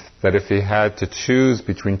statement that if he had to choose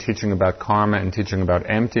between teaching about karma and teaching about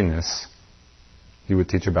emptiness, he would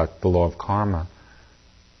teach about the law of karma.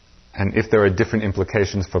 And if there are different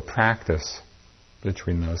implications for practice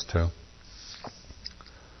between those two.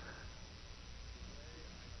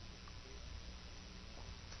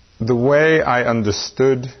 The way I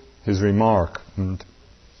understood his remark, and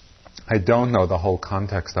I don't know the whole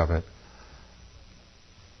context of it,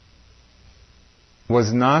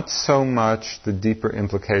 was not so much the deeper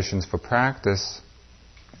implications for practice,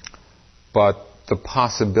 but the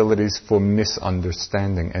possibilities for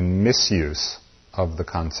misunderstanding and misuse of the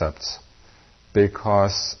concepts.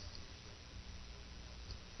 Because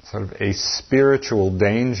sort of a spiritual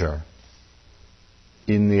danger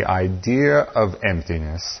in the idea of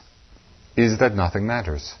emptiness is that nothing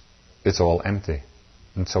matters. It's all empty.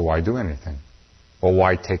 And so why do anything? Or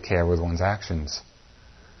why take care with one's actions?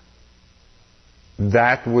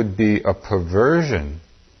 That would be a perversion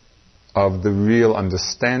of the real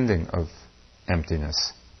understanding of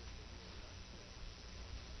emptiness.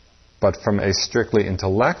 But from a strictly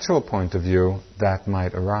intellectual point of view, that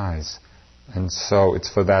might arise. And so it's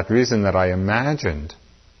for that reason that I imagined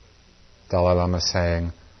Dalai Lama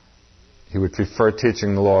saying he would prefer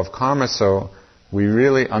teaching the law of karma so we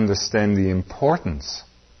really understand the importance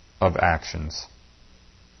of actions,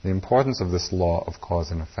 the importance of this law of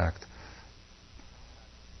cause and effect.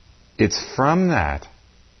 It's from that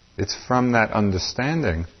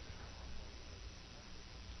understanding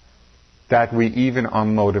that we even are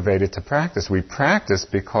motivated to practice. We practice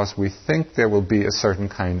because we think there will be a certain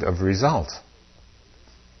kind of result.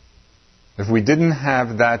 If we didn't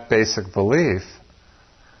have that basic belief,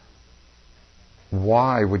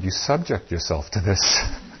 why would you subject yourself to this?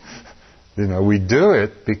 We do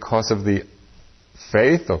it because of the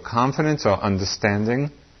faith or confidence or understanding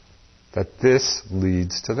that this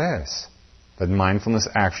leads to this. That mindfulness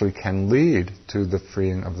actually can lead to the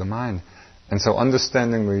freeing of the mind. And so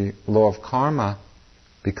understanding the law of karma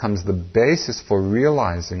becomes the basis for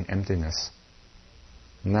realizing emptiness.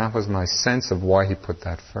 And that was my sense of why he put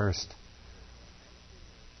that first.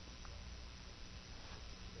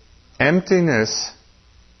 Emptiness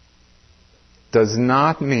does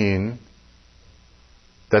not mean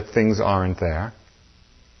that things aren't there.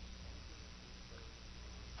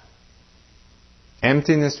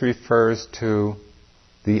 Emptiness refers to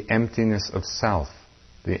the emptiness of self,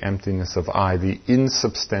 the emptiness of I, the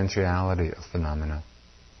insubstantiality of phenomena.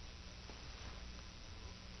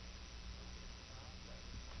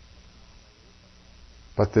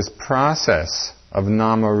 But this process of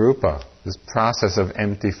nama-rupa, this process of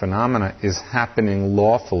empty phenomena, is happening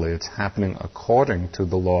lawfully. It's happening according to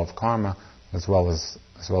the law of karma, as well as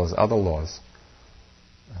other laws.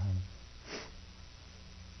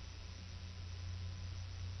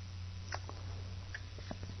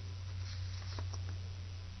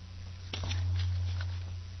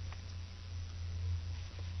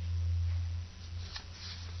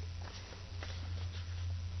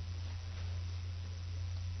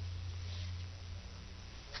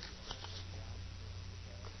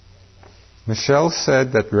 Michelle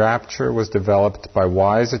said that rapture was developed by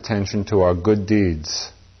wise attention to our good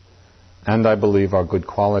deeds, and I believe our good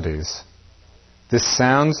qualities. This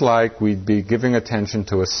sounds like we'd be giving attention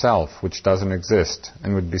to a self which doesn't exist,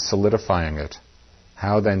 and would be solidifying it.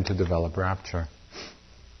 How then to develop rapture?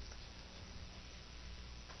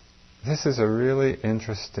 This is a really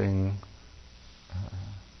interesting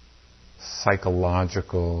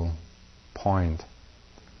psychological point.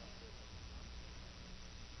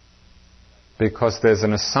 Because there's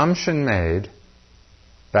an assumption made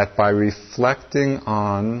that by reflecting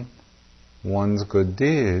on one's good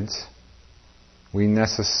deeds, we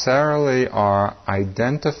necessarily are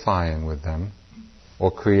identifying with them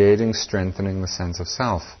or strengthening the sense of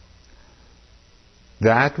self.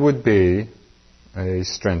 That would be a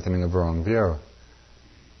strengthening of wrong view.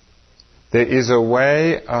 There is a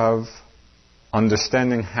way of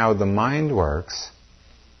understanding how the mind works,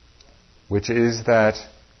 which is that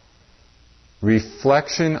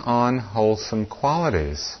reflection on wholesome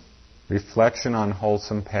qualities, reflection on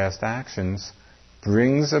wholesome past actions,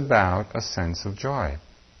 brings about a sense of joy.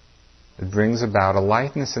 It brings about a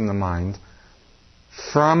lightness in the mind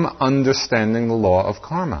from understanding the law of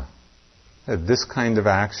karma. That this kind of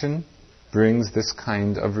action brings this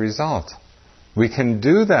kind of result. We can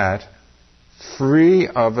do that free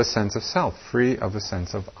of a sense of self, free of a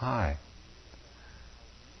sense of I.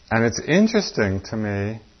 And it's interesting to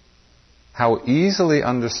me how easily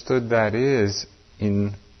understood that is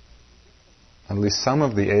in at least some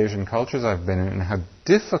of the Asian cultures I've been in, and how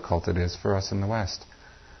difficult it is for us in the West.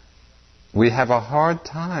 We have a hard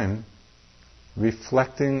time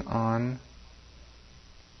reflecting on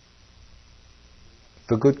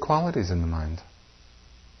the good qualities in the mind.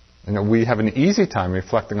 We have an easy time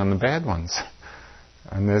reflecting on the bad ones.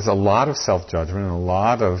 And there's a lot of self-judgment and a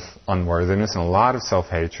lot of unworthiness and a lot of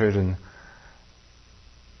self-hatred. And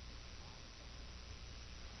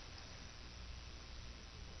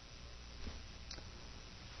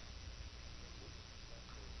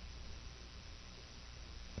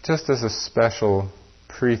just as a special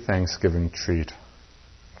pre-Thanksgiving treat,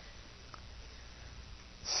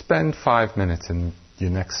 spend 5 minutes in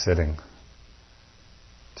your next sitting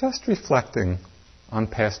just reflecting on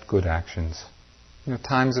past good actions.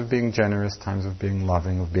 Times of being generous, times of being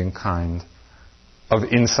loving, of being kind, of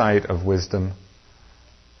insight, of wisdom.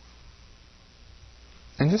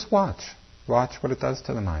 And just watch. Watch what it does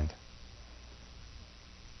to the mind.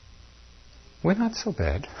 We're not so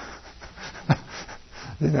bad.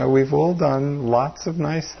 We've all done lots of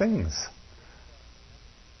nice things.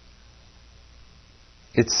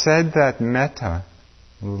 It's said that metta,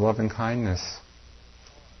 loving kindness,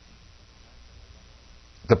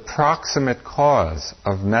 the proximate cause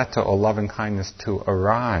of metta or loving kindness to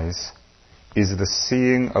arise is the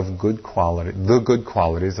seeing of the good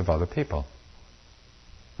qualities of other people.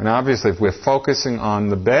 And obviously, if we're focusing on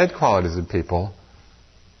the bad qualities of people,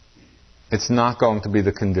 it's not going to be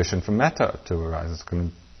the condition for metta to arise. It's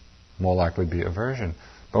going to more likely be aversion.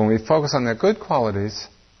 But when we focus on their good qualities,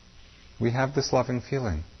 we have this loving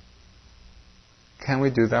feeling. Can we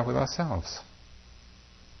do that with ourselves?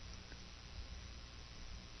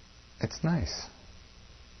 It's nice.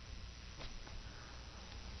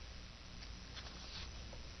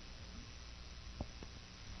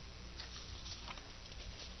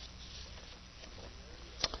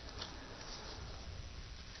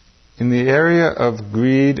 In the area of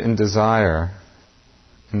greed and desire,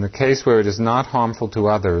 in the case where it is not harmful to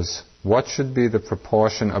others, what should be the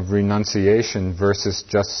proportion of renunciation versus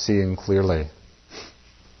just seeing clearly?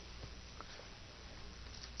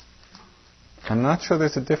 I'm not sure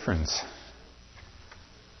there's a difference.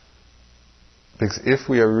 Because if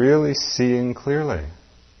we are really seeing clearly,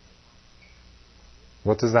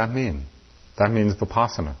 what does that mean? That means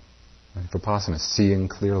vipassana. Vipassana, seeing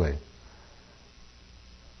clearly.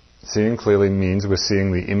 Seeing clearly means we're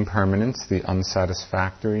seeing the impermanence, the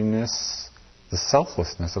unsatisfactoriness, the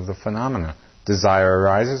selflessness of the phenomena. Desire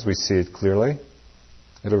arises, we see it clearly.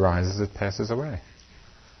 It arises, it passes away.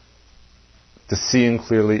 The seeing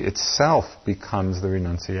clearly itself becomes the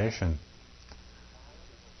renunciation.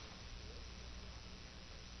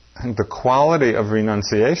 And the quality of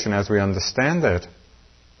renunciation, as we understand it,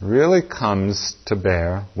 really comes to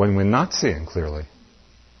bear when we're not seeing clearly.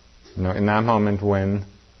 In that moment when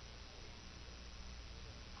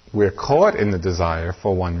we're caught in the desire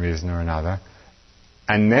for one reason or another,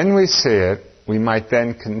 and then we see it, we might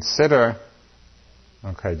then consider,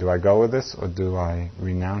 okay, do I go with this or do I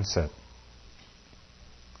renounce it?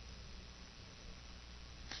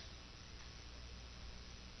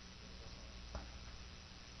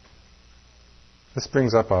 This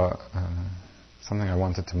brings up something I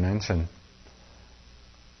wanted to mention,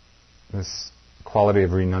 this quality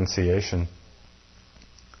of renunciation.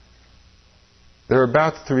 There are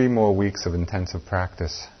about 3 more weeks of intensive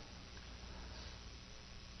practice,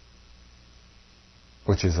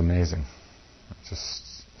 which is amazing.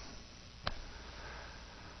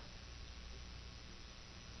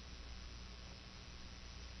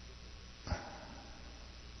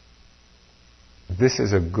 This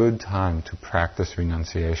is a good time to practice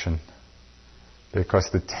renunciation,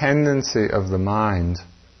 because the tendency of the mind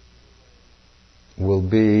will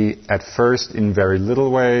be at first in very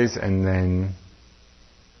little ways and then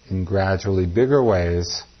in gradually bigger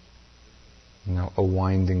ways, a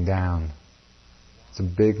winding down. It's a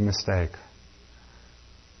big mistake.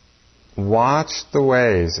 Watch the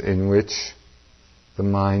ways in which the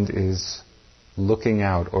mind is looking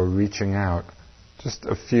out or reaching out. Just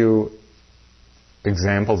a few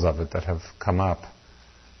examples of it that have come up.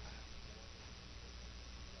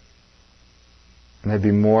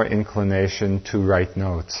 Maybe more inclination to write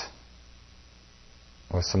notes,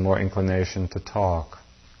 or some more inclination to talk.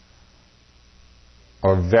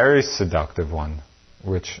 Or a very seductive one,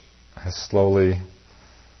 which has slowly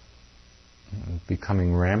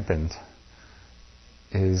becoming rampant,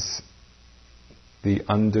 is the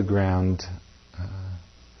underground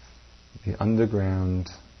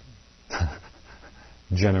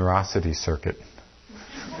generosity circuit.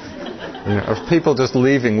 Of people just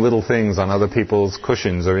leaving little things on other people's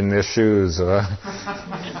cushions or in their shoes or,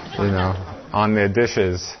 on their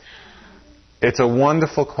dishes. It's a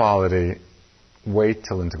wonderful quality. Wait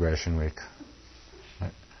till integration week.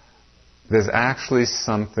 There's actually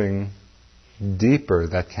something deeper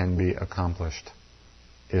that can be accomplished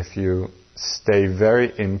if you stay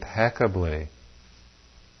very impeccably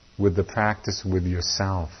with the practice with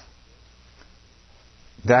yourself.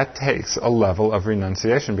 That takes a level of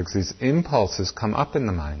renunciation because these impulses come up in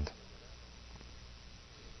the mind.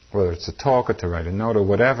 Whether it's to talk or to write a note or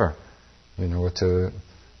whatever, or to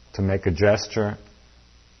make a gesture.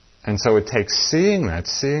 And so it takes seeing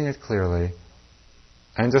it clearly,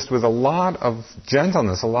 and just with a lot of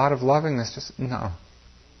gentleness, a lot of lovingness, just, no,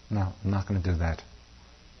 I'm not going to do that.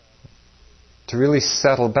 To really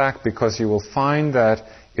settle back, because you will find that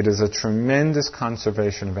it is a tremendous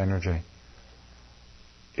conservation of energy.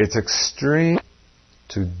 It's extreme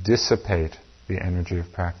to dissipate the energy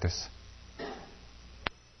of practice.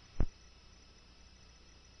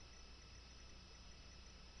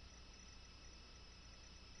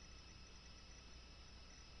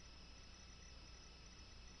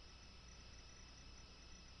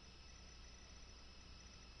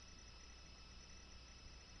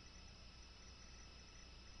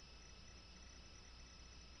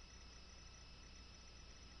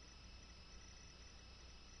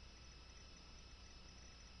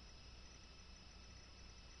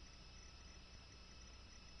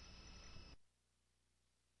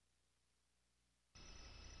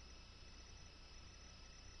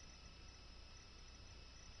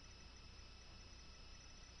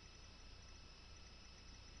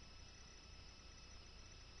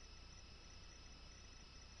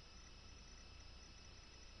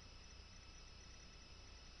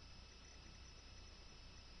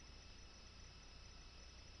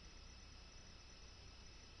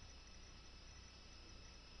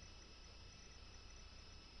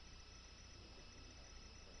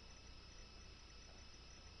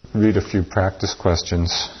 Read a few practice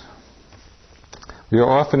questions. We are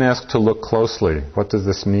often asked to look closely. What does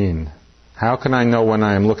this mean? How can I know when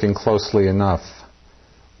I am looking closely enough?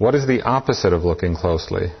 What is the opposite of looking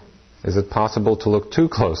closely? Is it possible to look too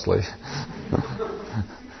closely?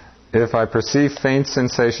 If I perceive faint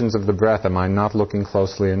sensations of the breath, am I not looking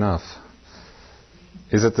closely enough?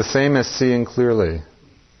 Is it the same as seeing clearly?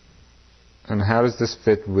 And how does this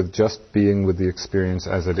fit with just being with the experience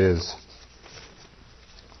as it is?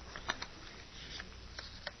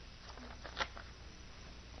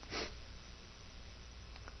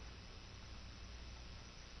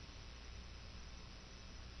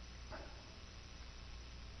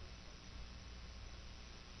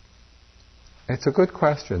 It's a good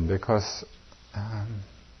question because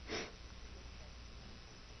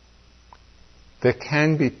there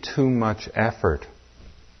can be too much effort.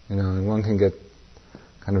 And one can get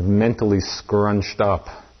kind of mentally scrunched up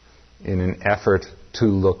in an effort to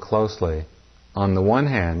look closely on the one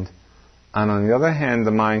hand, and on the other hand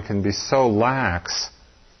the mind can be so lax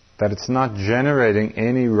that it's not generating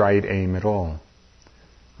any right aim at all.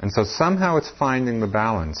 And so somehow it's finding the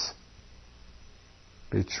balance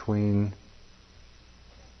between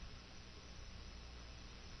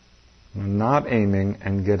not aiming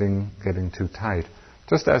and getting too tight.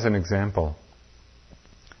 Just as an example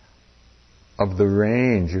of the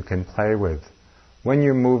range you can play with. When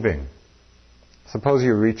you're moving, suppose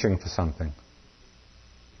you're reaching for something.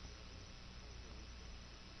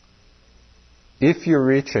 If you're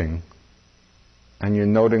reaching and you're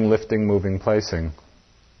noting lifting, moving, placing,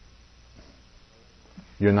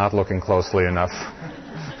 you're not looking closely enough.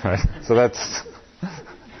 Right? So that's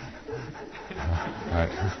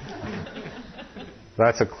right.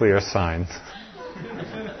 That's a clear sign.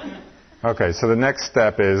 Okay, so the next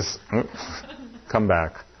step is, come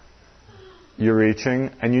back. You're reaching,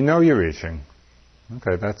 and you know you're reaching.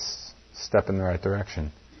 Okay, that's a step in the right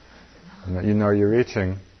direction. And you know you're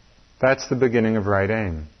reaching. That's the beginning of right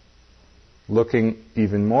aim. Looking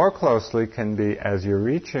even more closely can be, as you're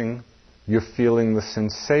reaching, you're feeling the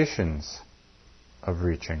sensations of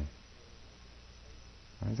reaching.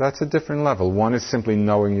 That's a different level. One is simply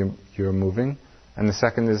knowing you're moving, and the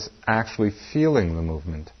second is actually feeling the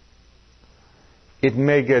movement. It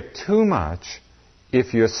may get too much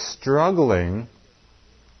if you're struggling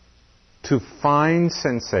to find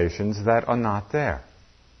sensations that are not there.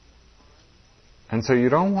 And so you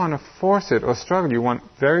don't want to force it or struggle. You want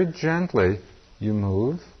very gently, you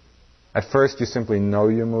move. At first you simply know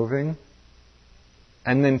you're moving,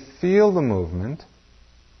 and then feel the movement,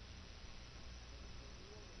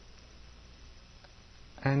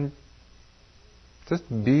 and just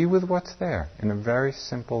be with what's there in a very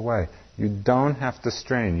simple way. You don't have to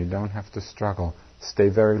strain, you don't have to struggle. Stay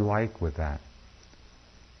very light with that.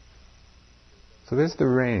 So there's the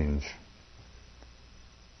range.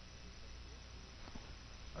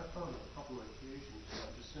 I found a couple of occasions where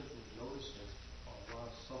I just simply noticing a lot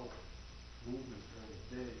of subtle movement during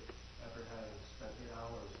the day after having spent 8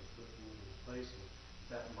 hours of just moving and placing.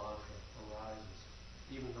 That mantra arises.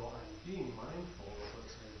 Even though I'm being mindful of,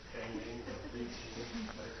 let's say, banging or reaching,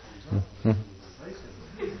 but it comes up and moving and placing.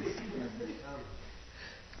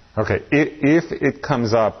 Okay, if it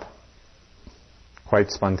comes up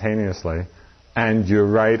quite spontaneously, and you're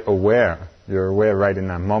aware right in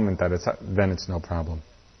that moment that it's up, then it's no problem.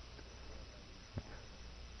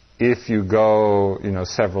 If you go,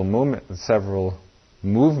 several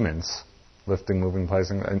movements, lifting, moving,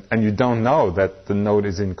 placing, and you don't know that the note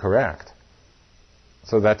is incorrect,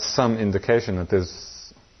 so that's some indication that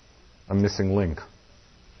there's a missing link.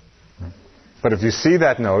 But if you see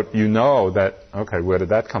that note, you know that, okay, where did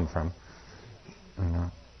that come from?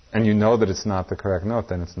 And you know that it's not the correct note,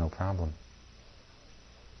 then it's no problem.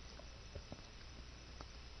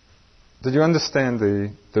 Did you understand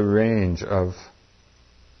the range of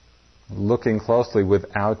looking closely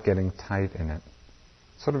without getting tight in it?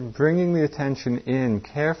 Sort of bringing the attention in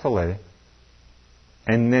carefully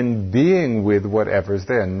and then being with whatever's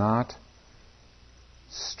there, not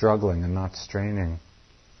struggling and not straining.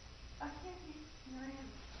 I had the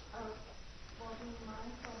experience of, while being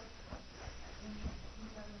mindful in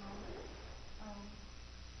that moment,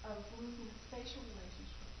 of losing the spatial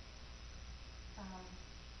relationship.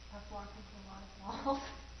 I've walked into a lot of walls,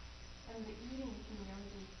 and the eating can really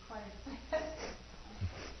be quite a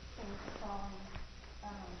things falling.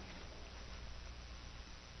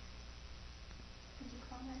 Could you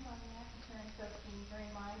comment on that in terms of being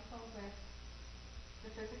very mindful with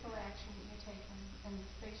the physical action that you're taking and the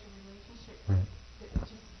spatial relationship that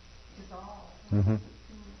just dissolves? Mm-hmm.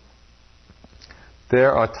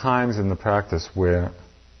 There are times in the practice where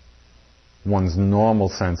one's normal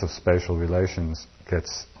sense of spatial relations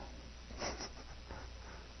gets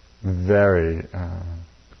very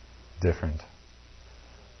different.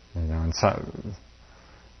 And so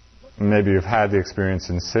maybe you've had the experience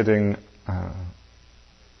in sitting.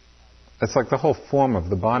 It's like the whole form of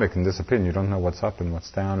the body can disappear, and you don't know what's up and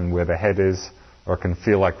what's down and where the head is, or it can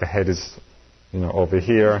feel like the head is, over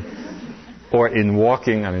here. Or in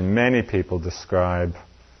walking, many people describe,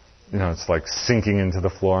 it's like sinking into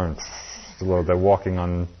the floor, and they're walking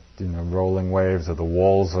on, rolling waves, or the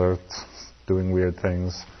walls are doing weird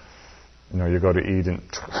things. You go to eat and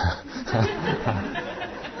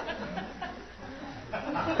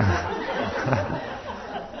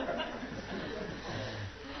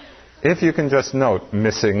if you can just note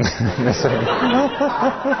missing.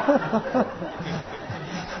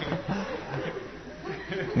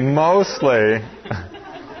 Mostly,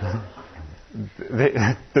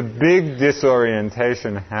 the big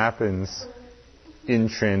disorientation happens in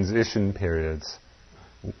transition periods.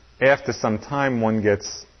 After some time, one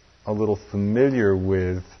gets a little familiar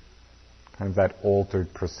with kind of that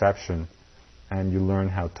altered perception, and you learn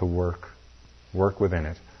how to work within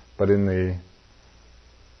it. But in the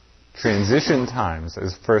transition times,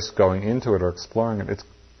 as first going into it or exploring it, it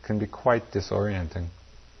can be quite disorienting.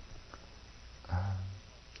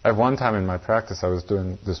 At one time in my practice, I was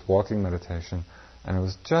doing this walking meditation, and it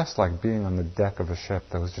was just like being on the deck of a ship.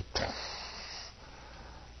 That was just,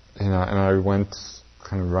 and I went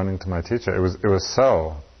kind of running to my teacher. It was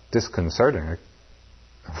so disconcerting. It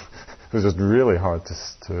was just really hard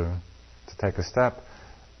to take a step.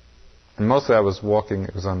 And mostly I was walking.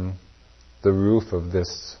 It was on the roof of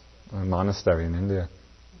this monastery in India.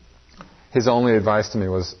 His only advice to me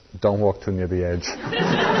was, don't walk too near the edge.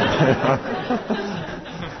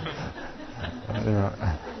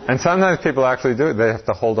 And sometimes people actually do it. They have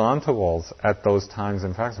to hold on to walls at those times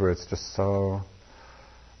in practice where it's just so...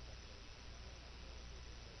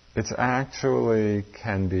 It actually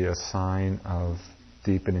can be a sign of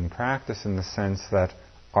deepening practice in the sense that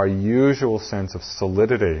our usual sense of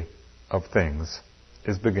solidity of things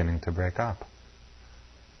is beginning to break up.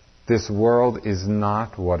 this world is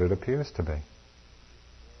not what it appears to be.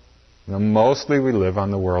 Mostly we live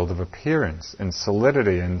on the world of appearance and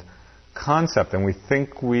solidity and concept, and we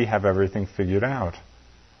think we have everything figured out.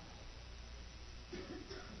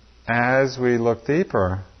 As we look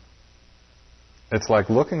deeper, it's like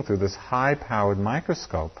looking through this high-powered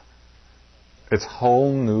microscope. It's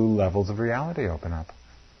whole new levels of reality open up.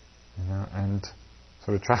 And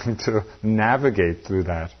sort of trying to navigate through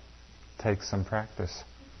that takes some practice.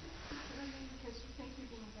 Because you think you're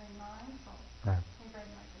being very mindful Right. and very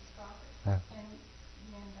microscopic. Yeah. And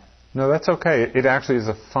you end up... No, that's okay. It actually is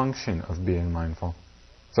a function of being mindful.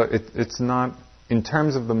 So it's not, in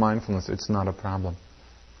terms of the mindfulness, it's not a problem.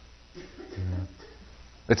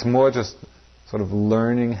 It's more just sort of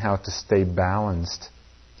learning how to stay balanced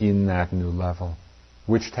in that new level,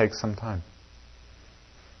 which takes some time.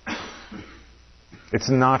 It's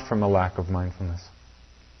not from a lack of mindfulness.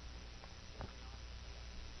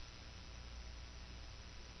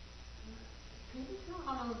 Can you talk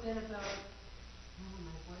a little bit about,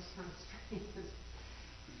 my voice sounds strange.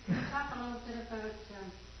 Can you talk a little bit about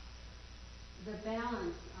the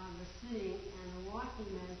balance of the sitting and the walking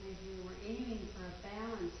meditation? We're aiming for a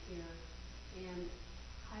balance here, and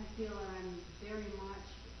I feel that I'm very much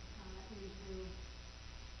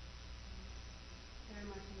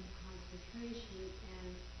into concentration, and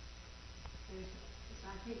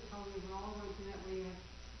I think probably we're all going through that where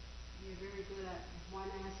you're very good at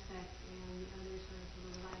one aspect and others are a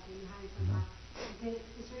little lacking behind somehow.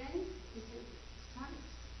 Is there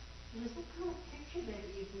some kind of picture that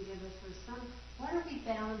you can give us for what are we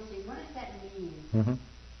balancing? What does that mean? Mm-hmm.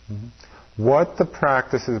 Mm-hmm. What the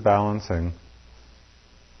practice is balancing,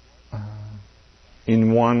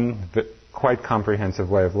 in one quite comprehensive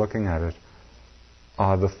way of looking at it,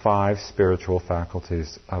 are the 5 spiritual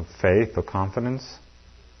faculties of faith or confidence,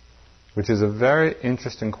 which is a very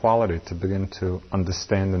interesting quality to begin to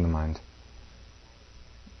understand in the mind.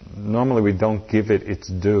 Normally we don't give it its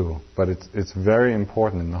due, but it's very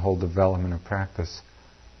important in the whole development of practice.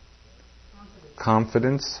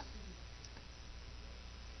 Confidence,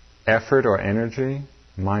 effort or energy,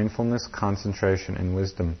 mindfulness, concentration, and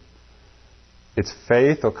wisdom. It's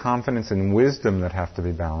faith or confidence and wisdom that have to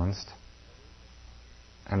be balanced,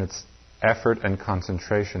 and it's effort and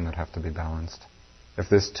concentration that have to be balanced. If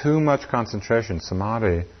there's too much concentration,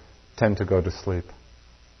 samadhi, tend to go to sleep.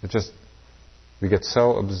 We get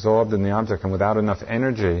so absorbed in the object, and without enough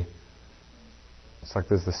energy, it's like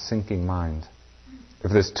there's the sinking mind.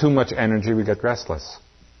 If there's too much energy, we get restless,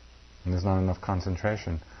 and there's not enough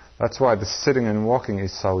concentration. That's why the sitting and walking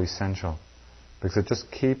is so essential, because it just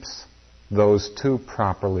keeps those two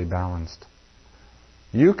properly balanced.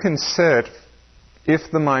 You can sit, if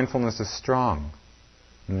the mindfulness is strong,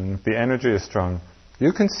 and if the energy is strong,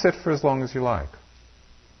 you can sit for as long as you like.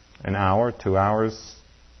 An hour, 2 hours,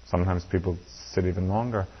 sometimes people sit even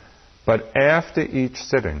longer. But after each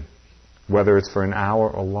sitting, whether it's for an hour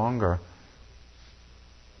or longer,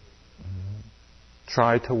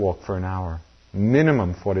 try to walk for an hour.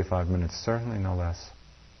 Minimum 45 minutes, certainly no less.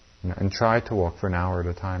 And try to walk for an hour at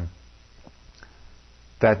a time.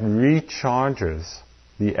 That recharges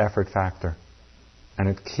the effort factor. And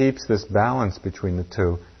it keeps this balance between the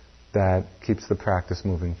two that keeps the practice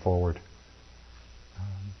moving forward.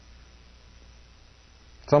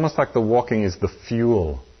 It's almost like the walking is the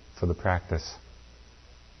fuel for the practice.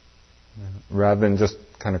 Rather than just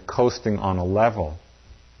kind of coasting on a level,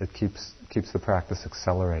 it keeps the practice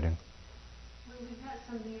accelerating. Well, we've got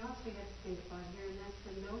something else we have to think about here, and that's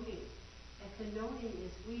the noting. If the noting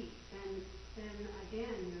is weak, then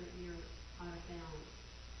again you're out of balance.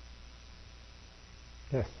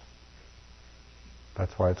 Yes.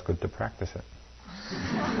 That's why it's good to practice it.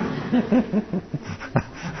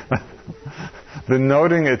 The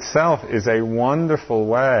noting itself is a wonderful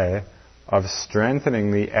way of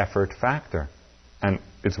strengthening the effort factor. And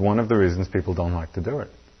it's one of the reasons people don't like to do it.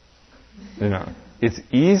 It's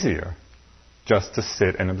easier just to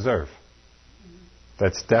sit and observe.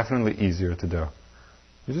 That's definitely easier to do.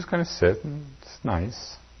 You just kind of sit and it's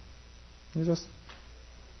nice. You just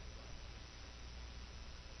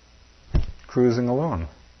cruising along.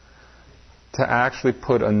 To actually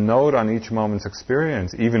put a note on each moment's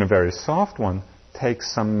experience, even a very soft one,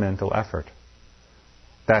 takes some mental effort.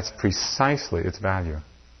 That's precisely its value.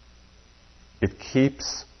 It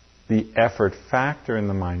keeps the effort factor in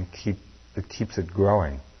the mind, it keeps it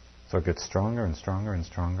growing. So it gets stronger and stronger and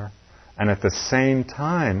stronger. And at the same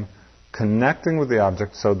time, connecting with the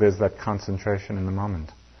object so there's that concentration in the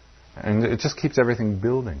moment. And it just keeps everything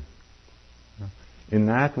building. In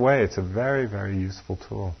that way, it's a very, very useful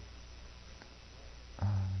tool.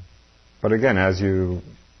 But again, as you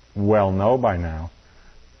well know by now,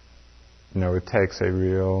 it takes a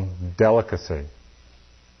real delicacy. It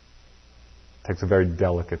takes a very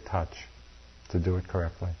delicate touch to do it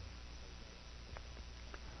correctly.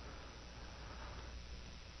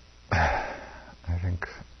 I think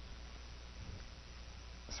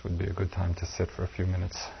this would be a good time to sit for a few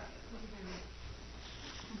minutes.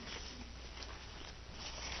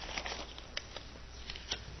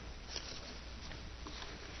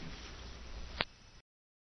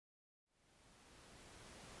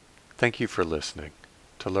 Thank you for listening.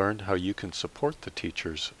 To learn how you can support the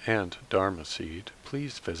teachers and Dharma Seed,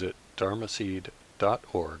 please visit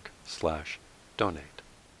dharmaseed.org/donate.